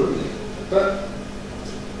deliberately, but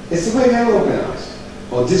it's the way they're organised,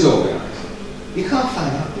 or disorganised. You can't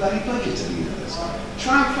find a bloody budget at the university.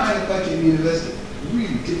 Try and find a budget at the university.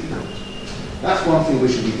 Really difficult. That's one thing we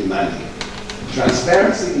should be demanding.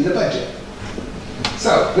 Transparency in the budget.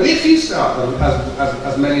 So, but if you start,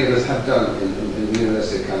 as many of us have done in the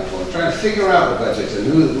University of California, trying to figure out the budget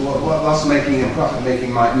and what loss-making and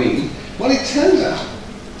profit-making might mean, well, it turns out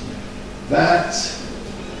that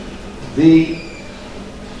the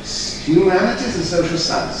humanities and social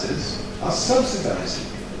sciences are subsidizing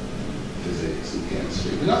physics and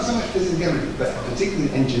chemistry, but not so much physics and chemistry, but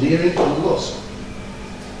particularly engineering and law school.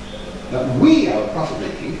 Now, we are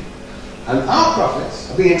profit-making, and our profits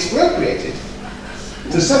are being expropriated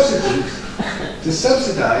to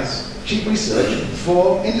subsidize cheap research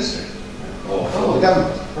for industry or for the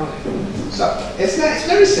government. So it's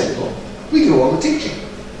very simple. We do all the teaching.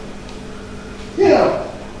 You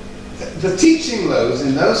know, the teaching loads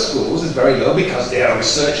in those schools is very low because they are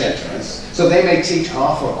research entrants, so they may teach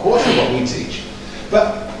half or a quarter of what we teach.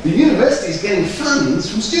 But the university is getting funds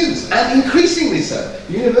from students, and increasingly so.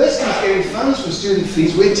 The university is getting funds from student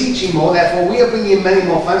fees, we're teaching more, therefore we are bringing in many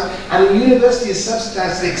more funds, and the university is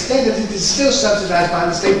subsidized to the extent that it is still subsidized by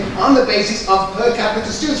the state on the basis of per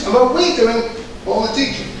capita students. And what we're doing, all the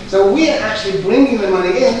teaching. So we are actually bringing the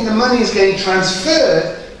money in, and the money is getting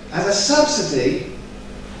transferred as a subsidy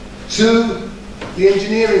to the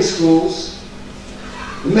engineering schools,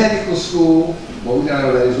 the medical school, what we don't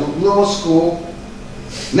know what it is, law school,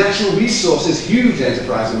 natural resources, huge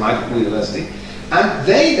enterprise in my university, and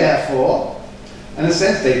they therefore, in a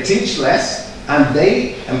sense, they teach less, and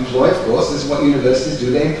they employ, of course, this is what universities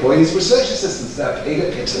do, they employ these research assistants that are paid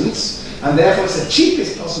a pittance, and therefore it's the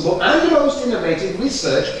cheapest possible and the most innovative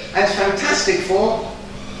research, and it's fantastic for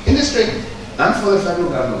industry and for the federal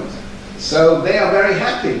government. So they are very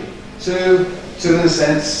happy to in a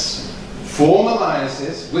sense, form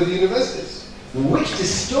alliances with universities, which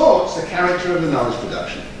distorts the character of the knowledge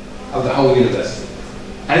production of the whole university.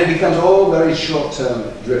 And it becomes all very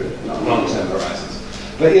short-term driven, not long-term horizons.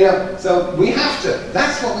 But you know, so we have to,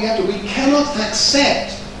 that's what we have to, we cannot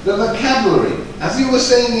accept the vocabulary, as you were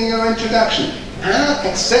saying in your introduction, cannot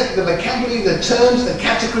accept the vocabulary, the terms, the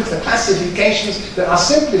categories, the classifications that are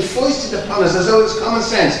simply foisted upon us as though it's common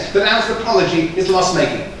sense, that anthropology is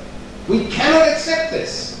loss-making. We cannot accept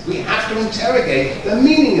this. We have to interrogate the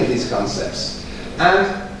meaning of these concepts.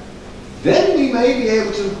 And then we may be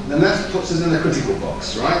able to, and that puts us in the critical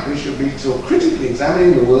box, right? We should be critically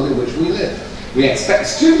examining the world in which we live. We expect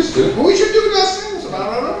students to, but we should do it ourselves about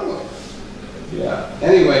our own world. Yeah.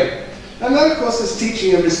 Anyway, and then of course there's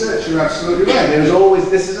teaching and research, you're absolutely right. There is always,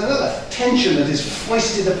 this is another tension that is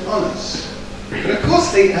foisted upon us. But of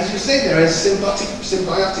course, as you say, there is a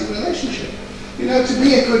symbiotic relationship. You know, to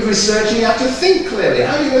be a good researcher, you have to think clearly.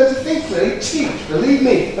 How do you learn to think clearly? Teach. Believe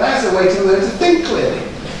me, that's a way to learn to think clearly.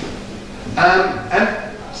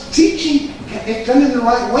 And teaching, if done in the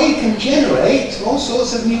right way, can generate all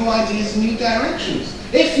sorts of new ideas and new directions.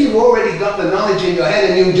 If you've already got the knowledge in your head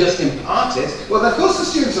and you just impart it, well, of course the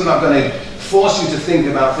students are not going to force you to think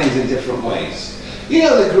about things in different ways. You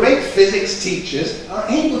know, the great physics teachers are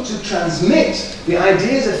able to transmit the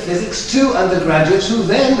ideas of physics to undergraduates who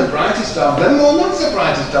then, the brightest of them, or not the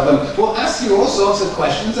brightest of them, will ask you all sorts of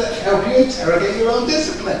questions that help you interrogate your own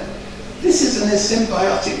discipline. This is a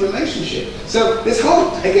symbiotic relationship. So this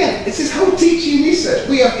whole, again, it's this whole teaching research.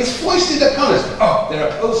 It's foisted upon us. Oh, they're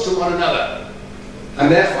opposed to one another. And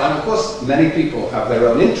therefore, and of course, many people have their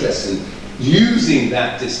own interests in using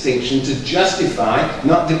that distinction to justify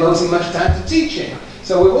not devoting much time to teaching.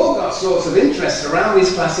 So we've all got sorts of interests around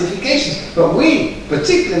these classifications, but we,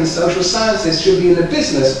 particularly in the social sciences, should be in the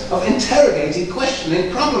business of interrogating, questioning,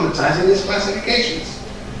 problematizing these classifications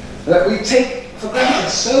that we take for granted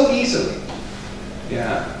so easily.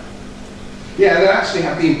 Yeah. Yeah, there actually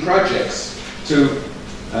have been projects to,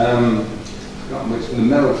 I've forgotten which, the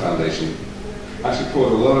Mellon Foundation actually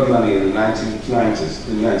poured a lot of money in the 1990s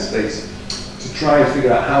in the United States to try and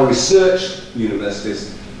figure out how research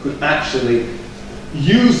universities could actually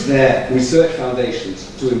use their research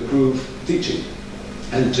foundations to improve teaching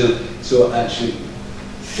and to actually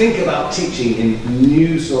think about teaching in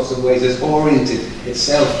new sorts of ways that's oriented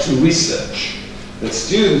itself to research. That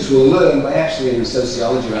students will learn by actually in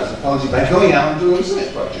sociology or anthropology by going out and doing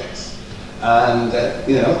research projects. And,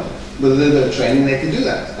 you know, with a little bit of training they can do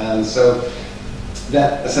that. And so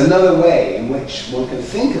that's another way in which one can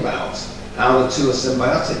think about how the two are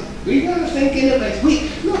symbiotic. We've got to think innovate.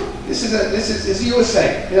 Look, this is as you were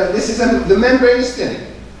saying, you know, this is the membrane is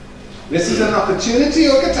thinning. This is an opportunity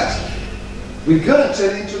or catastrophe. We've got to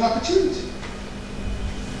turn it into an opportunity.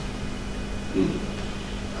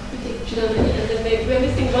 And then we're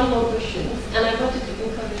missing one more question, and I wanted to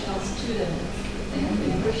encourage our students, if they have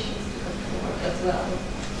any questions, to come forward as well.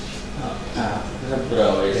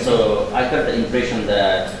 Burawoy, so I got the impression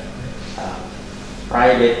that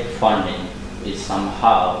private funding is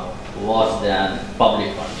somehow worse than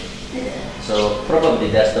public funding. So probably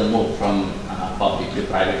that's the move from public to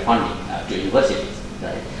private funding to universities,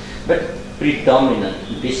 right? But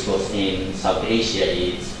predominant discourse in South Asia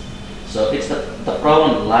is, so it's the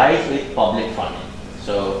problem lies with public funding.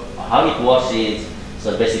 So how it works is,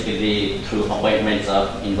 so basically through appointments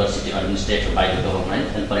of university administrators by the government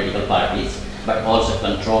and political parties, but also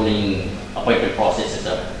controlling appointment processes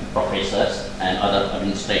of professors and other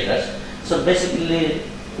administrators. So basically,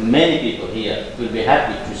 many people here will be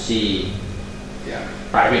happy to see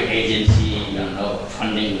private agency, you know,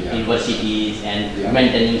 funding universities and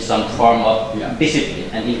maintaining some form of discipline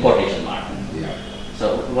and in quotation mark.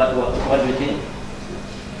 So what do you think?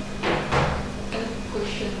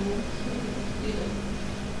 Question,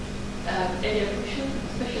 any other question,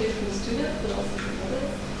 especially from the students, but also from others?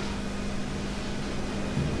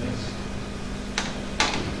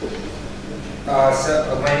 So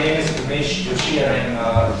my name is Umesh Joshi and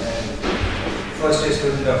I'm first year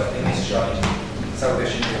student of English Geology, South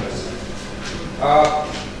Asian University.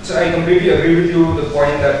 So I completely agree with you the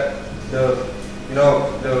point that the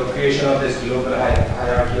creation of this global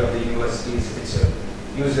hierarchy of the universities, it's a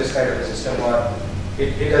useless kind of a system, or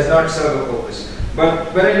it does not serve a purpose.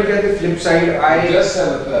 But when I look at the flip side, it does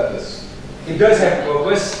serve a purpose. It does have a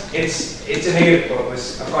purpose. It's a negative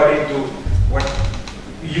purpose according to what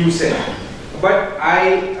you said. But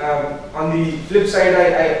on the flip side,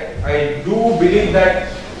 I do believe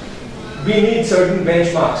that we need certain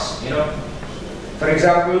benchmarks. You know, for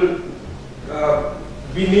example,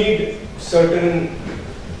 we need certain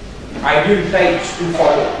ideal types to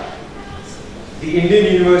follow. The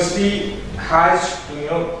Indian university has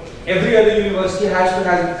to, every other university has to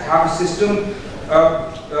have a system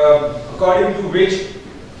according to which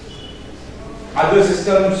other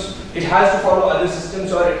systems, it has to follow other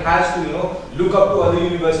systems, or it has to, look up to other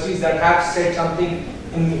universities that have said something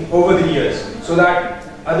over the years, so that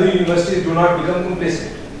other universities do not become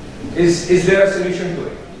complacent. Is there a solution to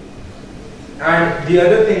it? And the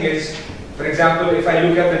other thing is, for example, if I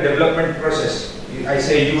look at the development process, I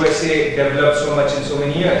say USA developed so much in so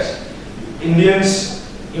many years. Indians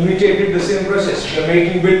imitated the same process. We are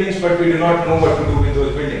making buildings, but we do not know what to do with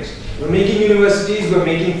those buildings. We are making universities, we are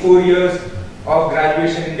making 4 years of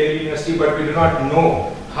graduation in Delhi University, but we do not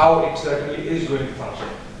know how it certainly is going to function.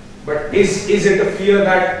 But is it a fear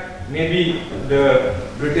that maybe the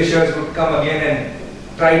Britishers would come again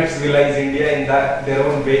and try to civilize India in their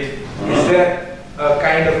own way? Is there a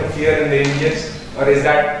kind of a fear in the Indians, or is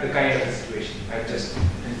that the kind of a situation?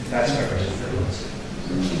 That's my question.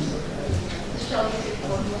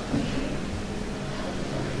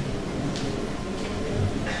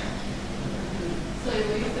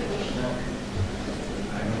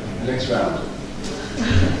 Next round.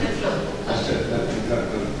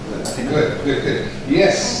 Good.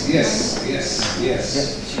 Yes.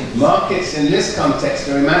 Markets in this context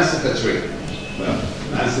are emancipatory. Well,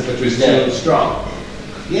 emancipatory is too strong.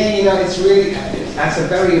 Yeah, it's really, that's a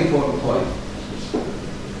very important point.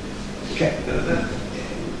 Okay.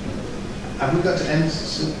 Have we got to end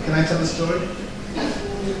soon? Can I tell the story?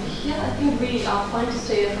 Yeah, I think we are fine to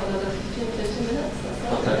stay for another 15-20 minutes.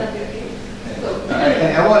 That's okay.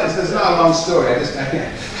 There's not a long story.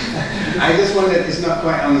 I just wondered, it's not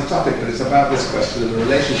quite on the topic, but it's about this question of the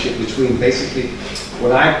relationship between basically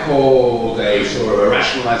what I called a sort of a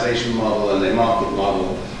rationalization model and a market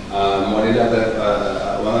model, one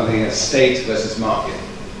of the state versus market.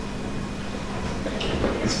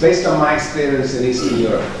 It's based on my experience in Eastern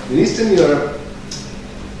Europe. In Eastern Europe,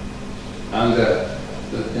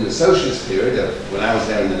 in the socialist period, when I was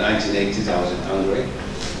there in the 1980s, I was in Hungary,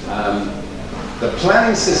 the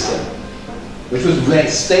planning system, which was very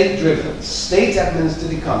state-driven,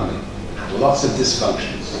 state-administered economy, had lots of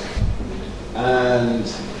dysfunctions. And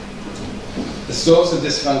the sorts of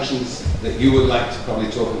dysfunctions that you would like to probably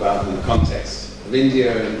talk about in the context of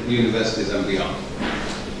India and universities and beyond.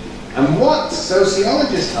 And what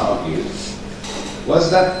sociologists argued was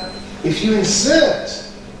that if you insert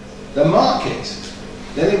the market,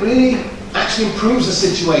 then it really actually improves the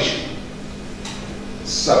situation.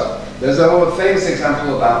 So, there's a famous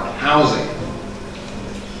example about housing.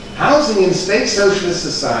 Housing in state socialist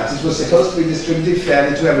societies was supposed to be distributed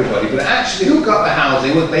fairly to everybody, but actually who got the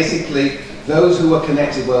housing was basically those who were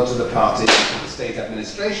connected well to the party, to the state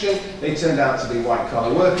administration. They turned out to be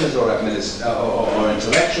white-collar workers or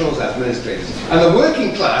intellectuals, administrators. And the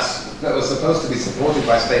working class that was supposed to be supported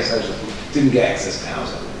by state socialism didn't get access to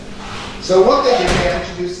housing. So what they did, they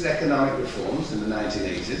introduced economic reforms in the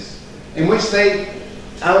 1980s, in which they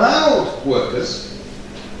allowed workers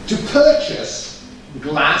to purchase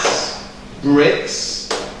glass, bricks,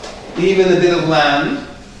 even a bit of land,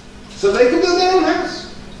 so they could build their own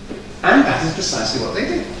house. And that is precisely what they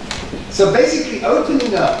did. So basically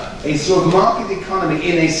opening up a sort of market economy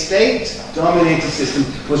in a state-dominated system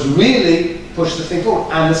was really push the thing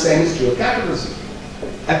forward. And the same is true of capitalism.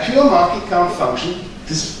 A pure market can't function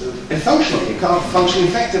functionally, it can't function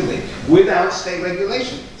effectively without state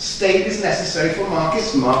regulation. State is necessary for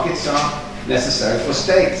markets, markets are necessary for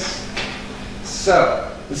states. So,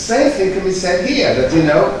 the same thing can be said here,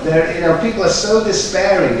 that people are so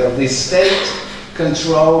despairing of the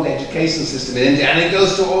state-controlled education system in India, and it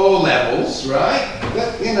goes to all levels, right?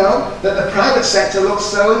 That, that the private sector looks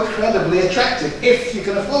so incredibly attractive, if you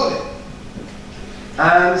can afford it.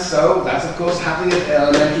 And so, that's of course happening at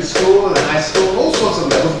elementary school and high school, all sorts of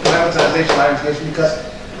levels of privatization of higher education because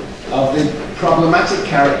of the problematic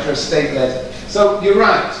character of state-led. So, you're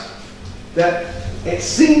right, that it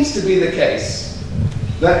seems to be the case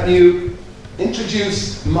that you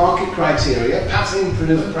introduce market criteria, perhaps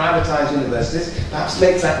improve privatized universities, perhaps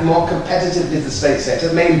makes that more competitive with the state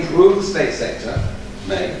sector, may improve the state sector,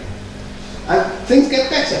 and things get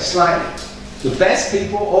better slightly. The best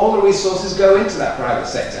people, all the resources go into that private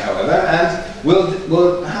sector, however, and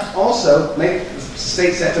will also make the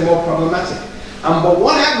state sector more problematic. But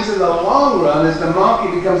what happens in the long run is the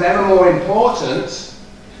market becomes ever more important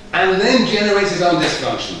and then generates its own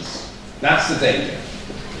dysfunctions. That's the danger.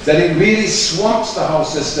 That it really swamps the whole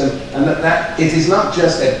system, and that it is not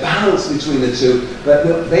just a balance between the two, but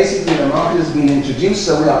that basically the market has been introduced,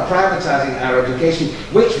 so we are privatizing our education,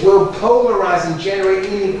 which will polarize and generate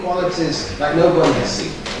inequalities like nobody has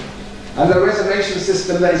seen. And the reservation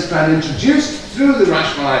system that is trying to introduce through the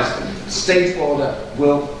rationalized state order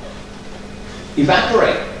will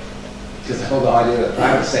evaporate, because the whole idea of the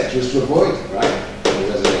private sector is to avoid, right, the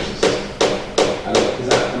reservation system.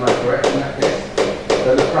 Am I correct in that case?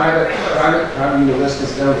 But the private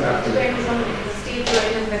universities don't have to. It depends on the state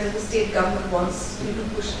level and whether the state government wants you to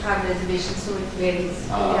have reservations, so it varies.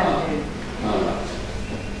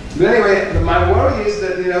 But anyway, my worry is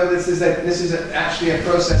that this is actually a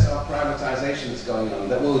process of privatization that's going on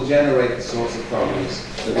that will generate the sorts of problems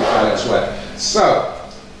that we find elsewhere. So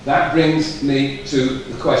that brings me to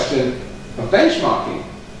the question of benchmarking,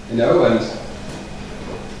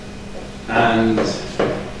 and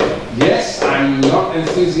yes, I'm not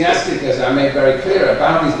enthusiastic, as I made very clear,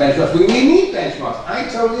 about these benchmarks. We need benchmarks. I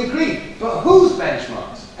totally agree. But whose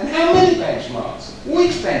benchmarks? And how many benchmarks?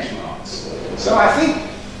 Which benchmarks? So I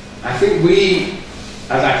think we,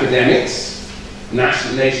 as academics,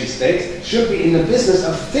 nation states, should be in the business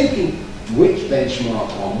of thinking which benchmark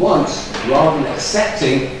one wants, rather than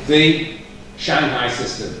accepting the Shanghai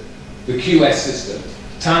system, the QS system,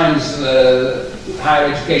 times the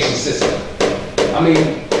higher education system.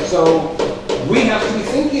 So we have to be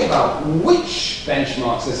thinking about which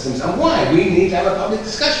benchmark systems and why. We need to have a public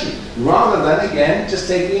discussion, rather than, again, just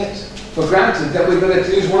taking it for granted that we're going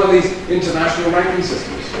to use one of these international ranking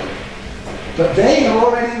systems. But they have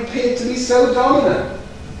already appeared to be so dominant.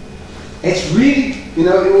 It's really,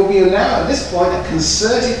 it will be now, at this point, a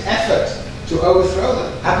concerted effort to overthrow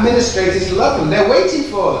them. Administrators love them. They're waiting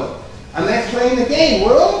for them. And they're playing the game.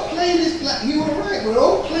 We're all playing this, you were right, we're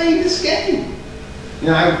all playing this game.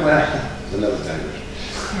 Another digression.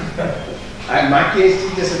 My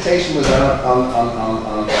PhD dissertation was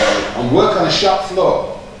on work on a shop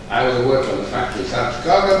floor. I was at work on the factory in South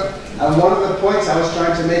Chicago, and one of the points I was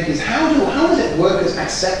trying to make is how does it workers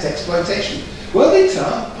accept exploitation? Well, they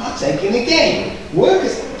partake in a game.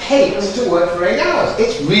 Workers hate to work for 8 hours.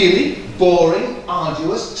 It's really boring,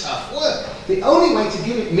 arduous, tough work. The only way to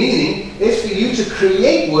give it meaning is for you to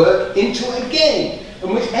create work into a game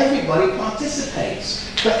in which everybody participates.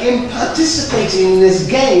 But in participating in this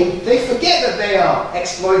game, they forget that they are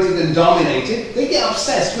exploited and dominated. They get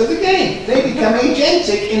obsessed with the game. They become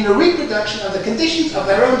agentic in the reproduction of the conditions of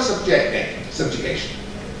their own subjugation.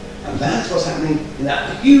 And that's what's happening in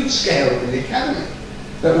that huge scale in the academy.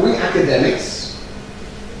 But we academics,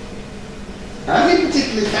 I think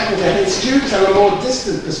particularly faculty, I think students have a more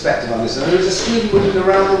distant perspective on this. And there is a student movement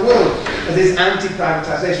around the world that is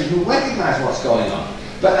anti-privatization who recognize what's going on.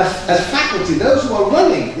 But as faculty, those who are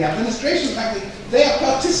running, the administration faculty, they are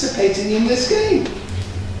participating in this game.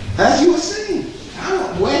 As you were saying,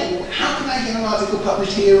 how can I get an article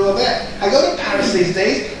published here or there? I go to Paris these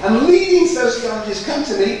days, and leading sociologists come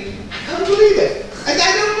to me, I can't believe it. I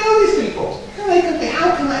don't know these people.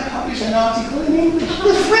 How can I publish an article in English?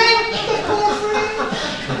 The French, the poor French.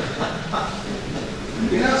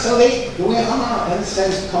 You know, so we are, in a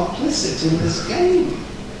sense, complicit in this game.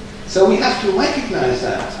 So we have to recognize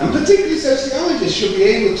that. And particularly sociologists should be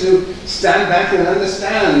able to stand back and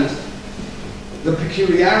understand the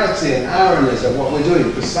peculiarity and ironies of what we're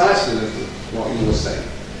doing, precisely what you were saying.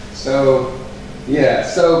 So, yeah,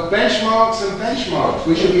 so benchmarks and benchmarks.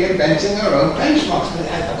 We should be inventing our own benchmarks. But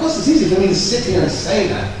of course, it's easy for me to sit here and say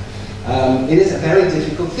that. It is a very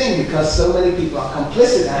difficult thing because so many people are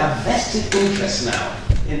complicit and have vested interest now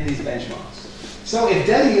in these benchmarks. So if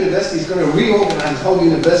Delhi University is going to reorganize the whole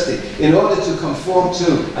university in order to conform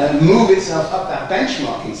to and move itself up that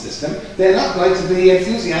benchmarking system, they're not going to be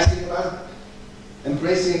enthusiastic about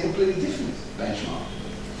embracing a completely different benchmark.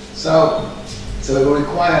 So it will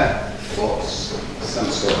require force, some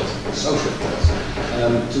sort of social force,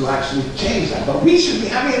 to actually change that. But we should be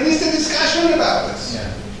having at least a discussion about this. Yeah.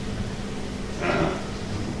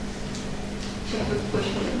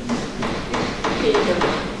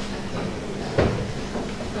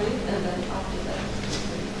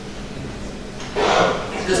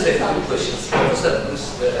 Just a few questions.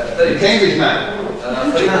 Cambridge man. I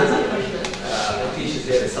teach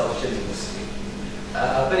here at South University.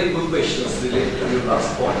 Very good questions related to your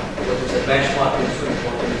last point. What is the benchmarking so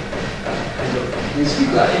important?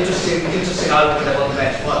 Interesting argument about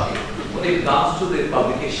benchmarking. When it comes to the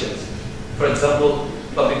publications, for example,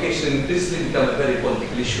 publication increasingly become a very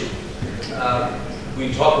political issue.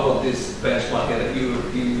 We talk about this benchmarking, and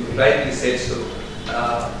you rightly said so.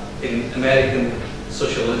 In American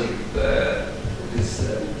sociology, this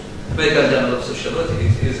American Journal of Sociology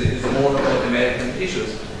is more about American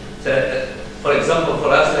issues. So, for example, for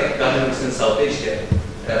us, like academics in South Asia,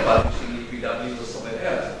 publishing EPW or somewhere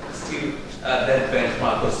else, still that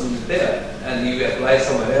benchmark wasn't there, and you apply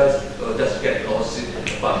somewhere else, or just get lost in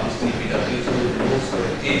published EPW, so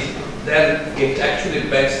it is. Then it actually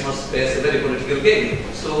benchmarks as a very political game.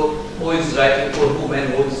 So who is writing for whom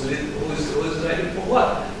and who is writing for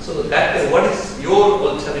what? So that what is your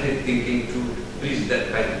alternative thinking to bridge that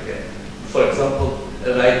kind of gap? For example,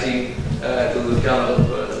 writing to the journal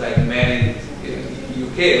like Man in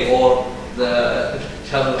UK or the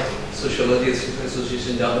Journal of Sociology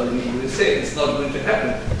Association Journal in USA, it's not going to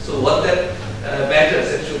happen. So what that matters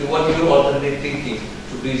actually, what is your alternative thinking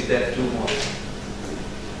to bridge that two more?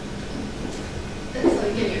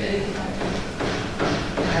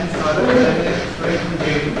 I'm from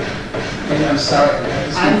JU. I'm sorry.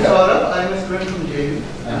 I'm Saurabh. I'm a student from JU.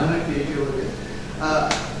 I'm a PhD over there.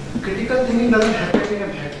 Critical thinking doesn't happen in a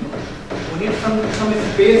vacuum. We need some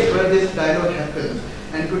space where this dialogue happens.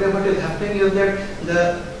 And today what is happening is that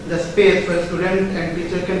the space where student and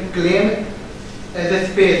teacher can claim as a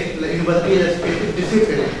space, like university as a space, is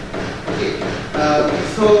discipline. Okay.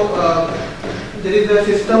 There is a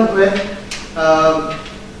system where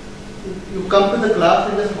you come to the class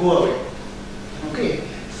and just go away. Okay.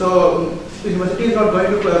 So university is not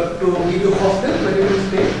going to give you hostel where you will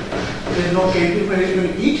stay. There is no canteen where you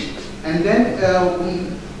will eat. And then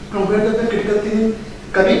from where does the critical thinking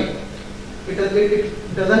coming? It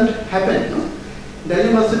doesn't happen. No? Delhi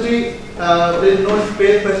University, there is no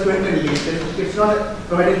space where students can live. It's not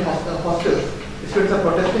providing hostels. Students are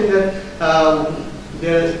protesting that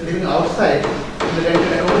they are living outside in the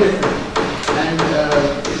rented accommodation and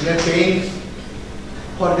they are paying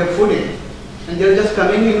for their fooding. And they are just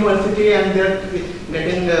coming to university and they are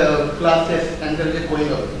getting classes and they are just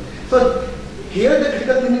going out. So here the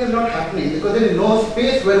critical thinking is not happening because there is no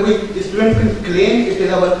space where the student can claim it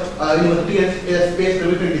is our university and a space where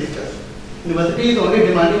we can discuss. University is only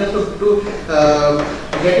demanding us to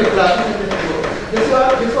get your classes and just go.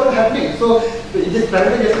 This is all happening. So this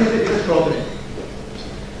privatization is a problem.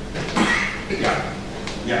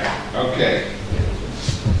 Yeah. Okay.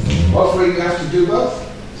 Hopefully you have to do both.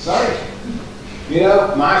 Sorry. You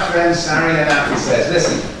know, my friend Sari Hanafi says,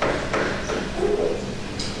 listen,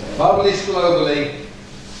 publish globally,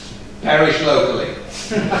 perish locally.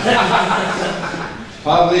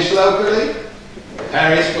 Publish locally,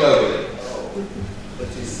 perish globally.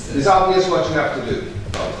 It's obvious what you have to do.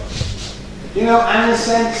 You know, and in a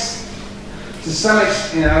sense, to some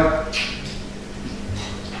extent, you know,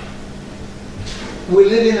 we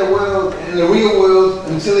live in a world, in a real world,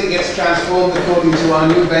 until it gets transformed according to our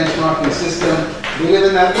new benchmarking system. We live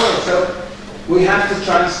in that world, so we have to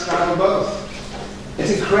try and straddle both.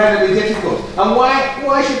 It's incredibly difficult. And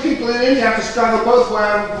why should people in India have to straddle both,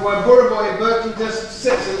 where Burawoy in Berkeley just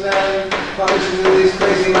sits in there and publishes in these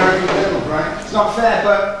crazy American journals, right? It's not fair,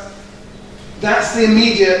 but that's the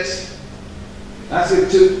immediate. That's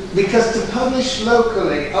it. Because to publish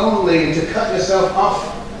locally only and to cut yourself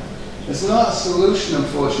off, it's not a solution,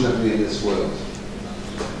 unfortunately, in this world.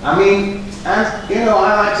 I mean, and you know,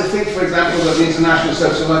 I like to think, for example, that the International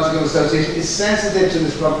Sociological Association is sensitive to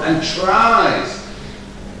this problem and tries,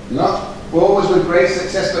 not always with great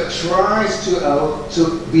success, but tries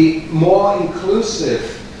to be more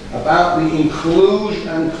inclusive about the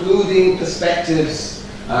including perspectives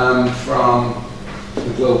from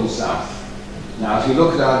the Global South. Now, if you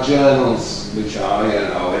look at our journals, which are, you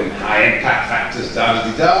know, in high impact factors,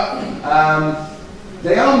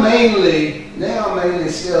 they are mainly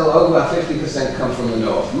still over 50% come from the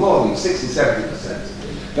north, more than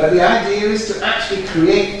 60–70%. But the idea is to actually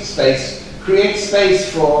create space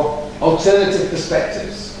for alternative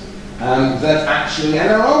perspectives that actually, and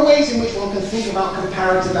there are ways in which one can think about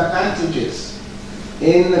comparative advantages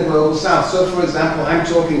in the Global South. So, for example, I'm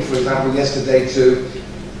talking, for example, yesterday to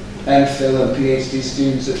MPhil and PhD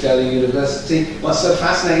students at Delhi University. What's so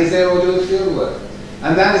fascinating is they're all doing field work.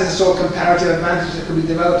 And that is a sort of comparative advantage that could be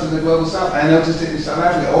developed in the Global South. I noticed it in South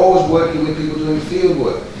Africa, always working with people doing field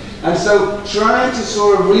work. And so trying to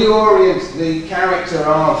sort of reorient the character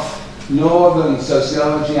of Northern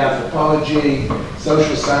sociology, anthropology,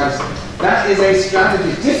 social science, that is a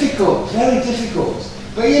strategy. Difficult, very difficult.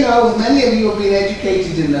 But you know, many of you have been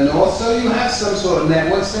educated in the North, so you have some sort of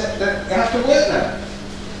networks that you have to work now.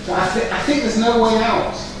 So I think there's no way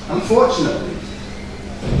out, unfortunately.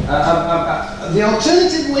 The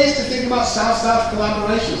alternative ways to think about South-South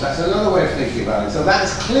collaborations, that's another way of thinking about it. So that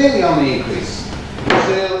is clearly on the increase.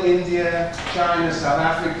 Brazil, India, China, South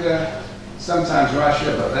Africa, sometimes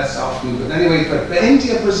Russia, but less often. But anyway, but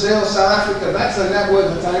India, Brazil, South Africa, that's a network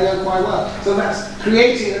that I know quite well. So that's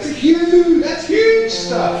creating, that's huge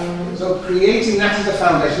stuff. So creating that as a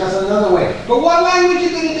foundation, that's another way. But what language are you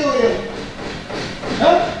going to do it in?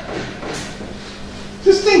 Huh?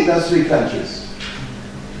 Just think those three countries.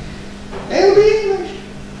 It'll be English.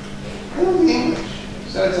 It'll be English.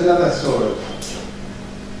 So it's another sort of.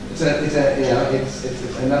 It's going to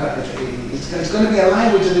be a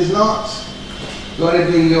language that is not going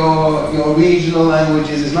to be your regional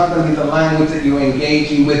languages. It's not going to be the language that you're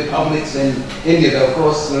engaging with publics in India. Though of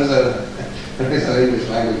course there is an English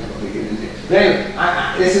language public in India. But anyway,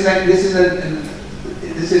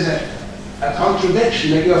 this is a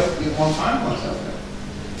contradiction that you won't find oneself in.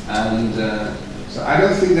 And so I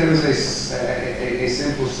don't think there is a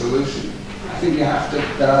simple solution. I think you have to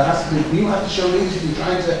show leadership in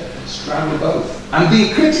trying to straddle both and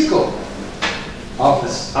be critical of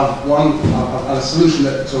this, of a solution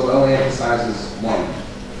that sort of only emphasizes one.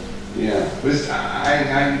 Yeah, but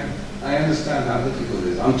I understand how difficult it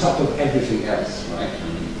is on top of everything else, right?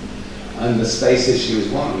 And the space issue is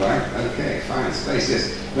one, right? Okay, fine, space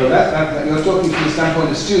is. No, that you're talking from the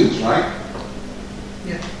standpoint of students, right?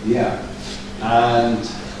 Yeah. Yeah.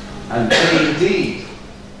 And they indeed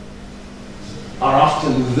are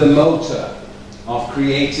often the motor of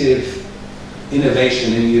creative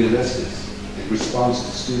innovation in universities. In response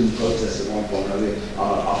to student protests at one point or another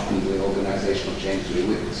are often the organizational change we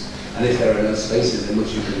witness. And if there are no spaces in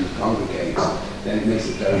which you can congregate, then it makes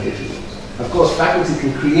it very difficult. Of course, faculty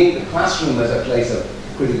can create the classroom as a place of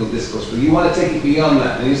critical discourse, but you want to take it beyond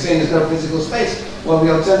that. And you're saying there's no physical space. Well,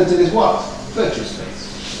 the alternative is what? Virtual space.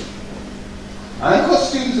 And of course,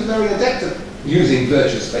 students are very adept at using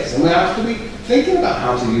virtual space, and we have to be thinking about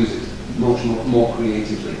how to use it much more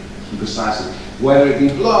creatively and precisely, whether it be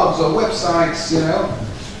blogs or websites, you know.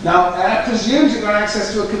 Now, I presume you've got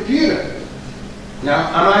access to a computer. Now,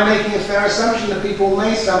 am I making a fair assumption that people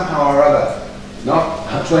may somehow or other,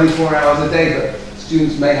 not 24 hours a day, but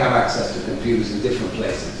students may have access to computers in different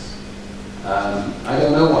places? I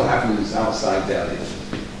don't know what happens outside Delhi.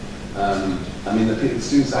 I mean, the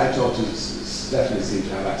students I talk to definitely seem to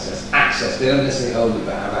have access. They don't necessarily own them,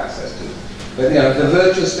 but have access to them. But you know, the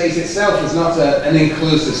virtual space itself is not an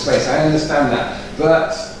inclusive space. I understand that,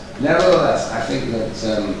 but nevertheless, I think that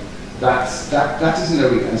that isn't a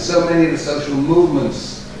reason. And so many of the social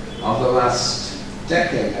movements of the last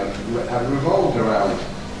decade have revolved around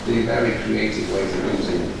the very creative ways of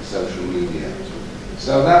using social media.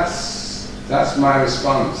 So that's my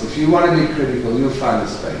response. If you want to be critical, you'll find a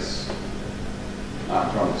space. I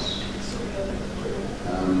promise.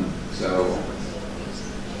 So,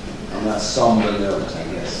 on that somber note, I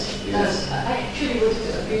guess. Yes. I actually wanted to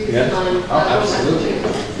agree with mine. Oh, absolutely. To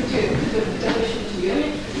definition to you. I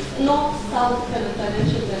mean, north-south kind of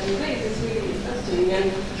dimension that you raise is really interesting, and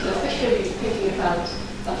especially thinking about a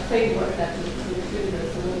framework that is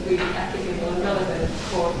universal and really applicable and relevant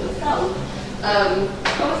for the south. I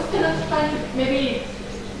was kind of trying to maybe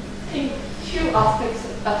think few aspects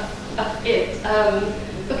of it.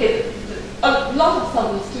 Okay. A lot of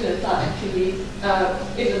southern students are actually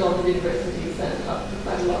in the northern universities, and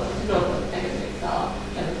quite a lot of northern academics are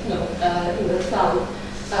in the south.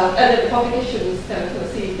 And the publications kind of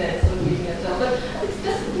see that sort of meeting as well. But it's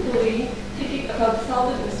just particularly thinking about the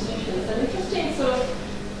southern institutions, an interesting sort of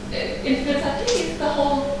influence, I think, is the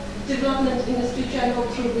whole development industry channel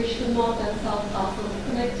through which the north and south are sort of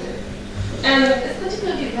connected. And it's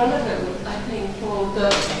particularly relevant, I think, for the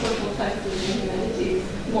social sciences and humanities,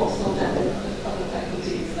 more so than other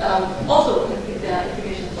faculties. Also, I think there are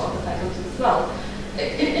implications for other faculties as well.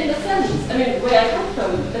 In the sense, I mean, where I come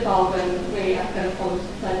from, Nepal, and where I've kind of followed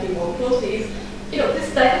society more closely, is, you know, this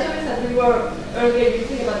dichotomy that we were earlier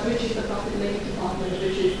using about which is the profit-making department,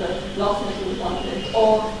 which is the loss-making department,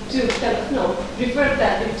 or to kind of, you know, revert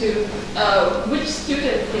that into which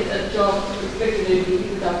student get a job regularly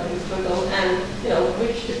without any struggle, and, you know,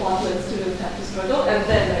 which department students have to struggle, and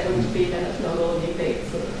then they're going to be kind of not only paid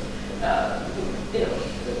sort of, you know,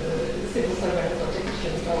 civil servants or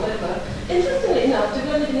technicians or whatever. Interestingly enough,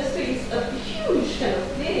 development industry is a huge kind of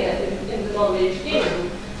player in the knowledge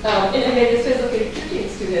game. In many ways, okay, treating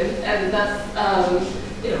students, and thus,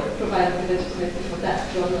 you know, providing the legitimacy for that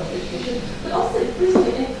genre of education, but also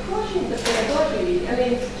increasingly encouraging the pedagogy. I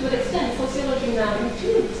mean, to an extent, sociology now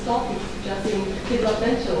includes topics which are seen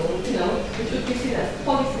developmental, you know, which would be seen as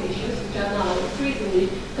policy issues, which are now increasingly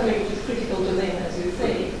coming into critical domain, as you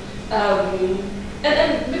say.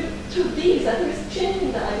 And through these, I think it's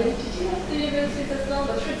changing the identity of the universities as well.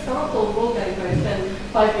 But for example, Wolfgang, where I spent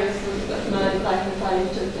 5 years of my life in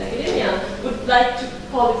financial academia, would like to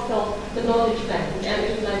call itself the knowledge bank, and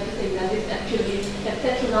it would like to say that it actually has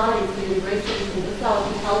patronized the universities in the south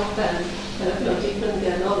to help them kind of, you know, deepen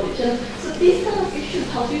their knowledge. And so these kind of issues,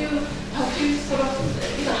 how do you sort of,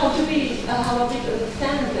 you know, how are we to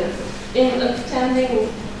understand this in understanding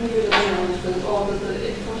neoliberalism or the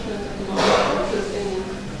enforcement of the market forces in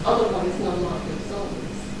otherwise non-market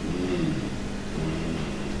zones?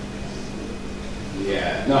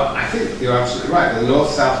 Yeah, no, I think you're absolutely right. The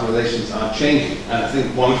north-south relations are changing, and I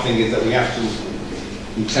think one thing is that we have to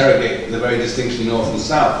interrogate the very distinction north and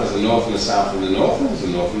south. There's a north and a south in the north, and there's a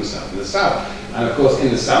north and a south in the south. And of course, in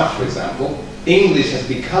the south, for example, English has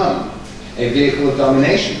become a vehicle of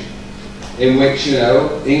domination, in which, you know,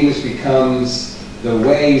 English becomes the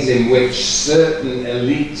ways in which certain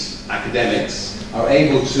elite academics are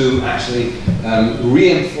able to actually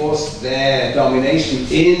reinforce their domination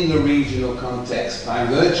in the regional context by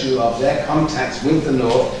virtue of their contacts with the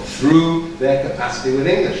North through their capacity with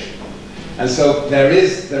English. And so the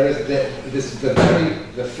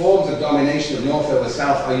forms of domination of North over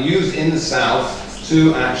South are used in the South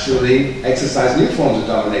to actually exercise new forms of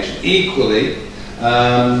domination. Equally,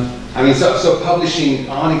 I mean, so publishing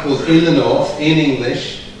articles in the North in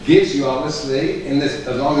English gives you, obviously, in this,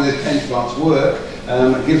 as long as this benchmarks work,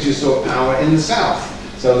 gives you sort of power in the South,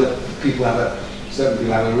 so that people have certain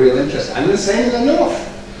people have a real interest. And the same in the North.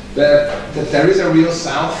 That there is a real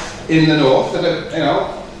South in the North that are, you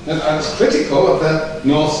know, that's critical of the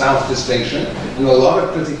North-South distinction, and a lot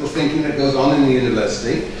of critical thinking that goes on in the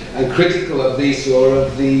university, and critical of the sort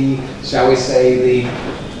of the, shall we say,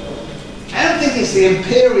 I don't think it's the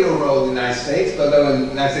imperial role in the United States, although the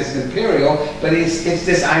United States is imperial, but it's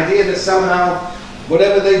this idea that somehow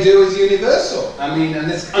whatever they do is universal. I mean, and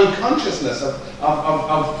this unconsciousness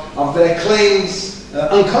of their claims,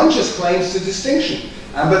 unconscious claims to distinction.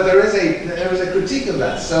 But there is a critique of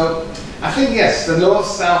that. So I think, yes, the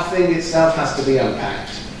North-South thing itself has to be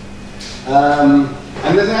unpacked.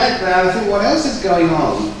 And there's I think what else is going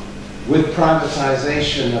on with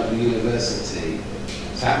privatization of the university,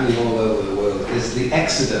 it's happening all over the world, is the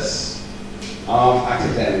exodus of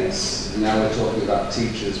academics, and now we're talking about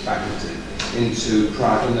teachers, faculty, into the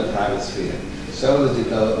private sphere. So the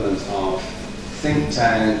development of think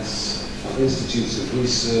tanks, of institutes of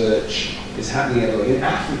research is happening everywhere. In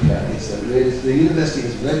Africa, the university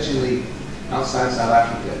is virtually, outside South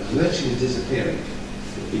Africa, virtually disappearing,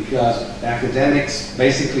 because academics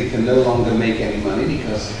basically can no longer make any money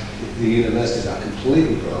because the universities are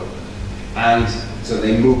completely broke. And so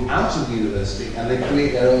they move out of the university and they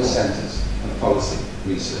create their own centers of policy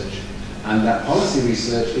research. And that policy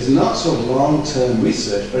research is not sort of long-term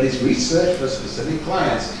research, but it's research for specific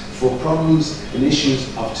clients for problems and issues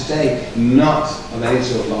of today, not of any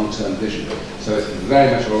sort of long-term vision. So it's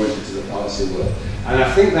very much oriented to the policy world. And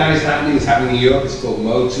I think that is happening. It's happening in Europe. It's called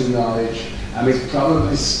Mode 2 knowledge. It's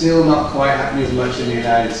probably still not quite happening as much in the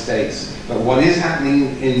United States. But what is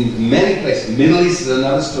happening in many places, Middle East is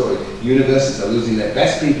another story. Universities are losing their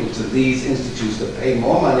best people to these institutes that pay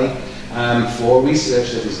more money for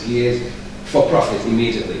research that is geared for profit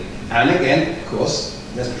immediately. And again, of course,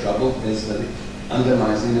 there's trouble is that it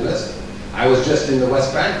undermines the university. I was just in the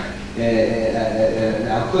West Bank,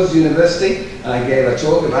 Al-Quds University, and I gave a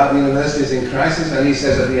talk about universities in crisis, and he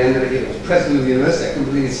says at the end of it, he was president of the university, I couldn't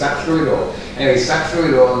believe he sat through it all. Anyway, he sat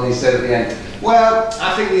through it all, and he said at the end, well,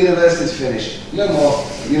 I think the university's finished. No more,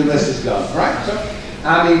 the university's gone, right? So,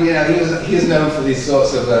 I mean, you know, he is known for these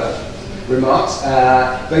sorts of remarks,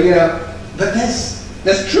 but you know, but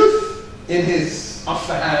there's truth in his off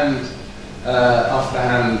the hand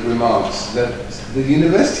remarks that the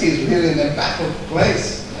university is really in a battled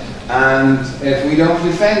place, and if we don't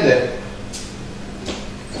defend it,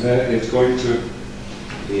 then it's going to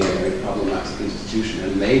be a very problematic institution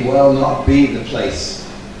and may well not be the place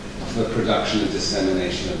for production and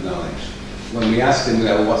dissemination of knowledge. When we asked him,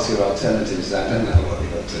 well, what's your alternative? He said, I don't know what the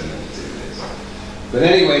alternative is. But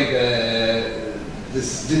anyway,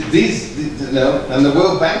 and the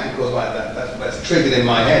World Bank, of course, that's triggered in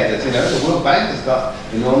my head that, you know, the World Bank has got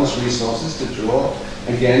enormous resources to draw,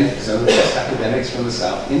 again, some of the best academics from the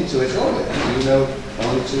South into its orbit, and you know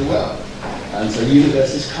only too well. And so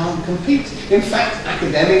universities can't compete. In fact,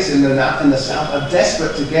 academics in the South are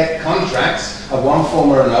desperate to get contracts of one form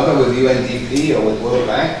or another with UNDP or with World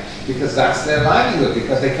Bank, because that's their livelihood,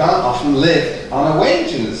 because they can't often live on a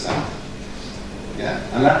wage in the South. Yeah,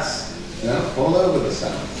 and that's, you know, all over the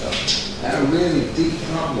South. So they're really deep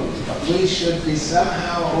problems. But we should be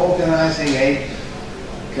somehow organizing a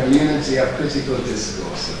community of critical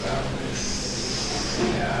discourse about this.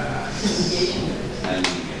 Yes. And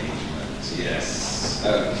engagement. Yes.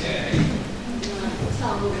 Okay. So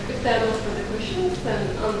if there are no further questions, then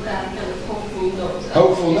on that kind of hopeful note.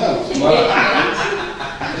 Hopeful note? All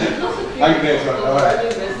right.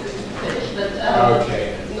 Okay.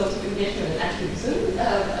 Note of engagement and activism. I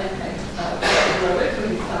thank Burawoy for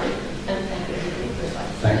his time, and thank everybody for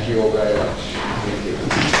advice. Thank you all very much.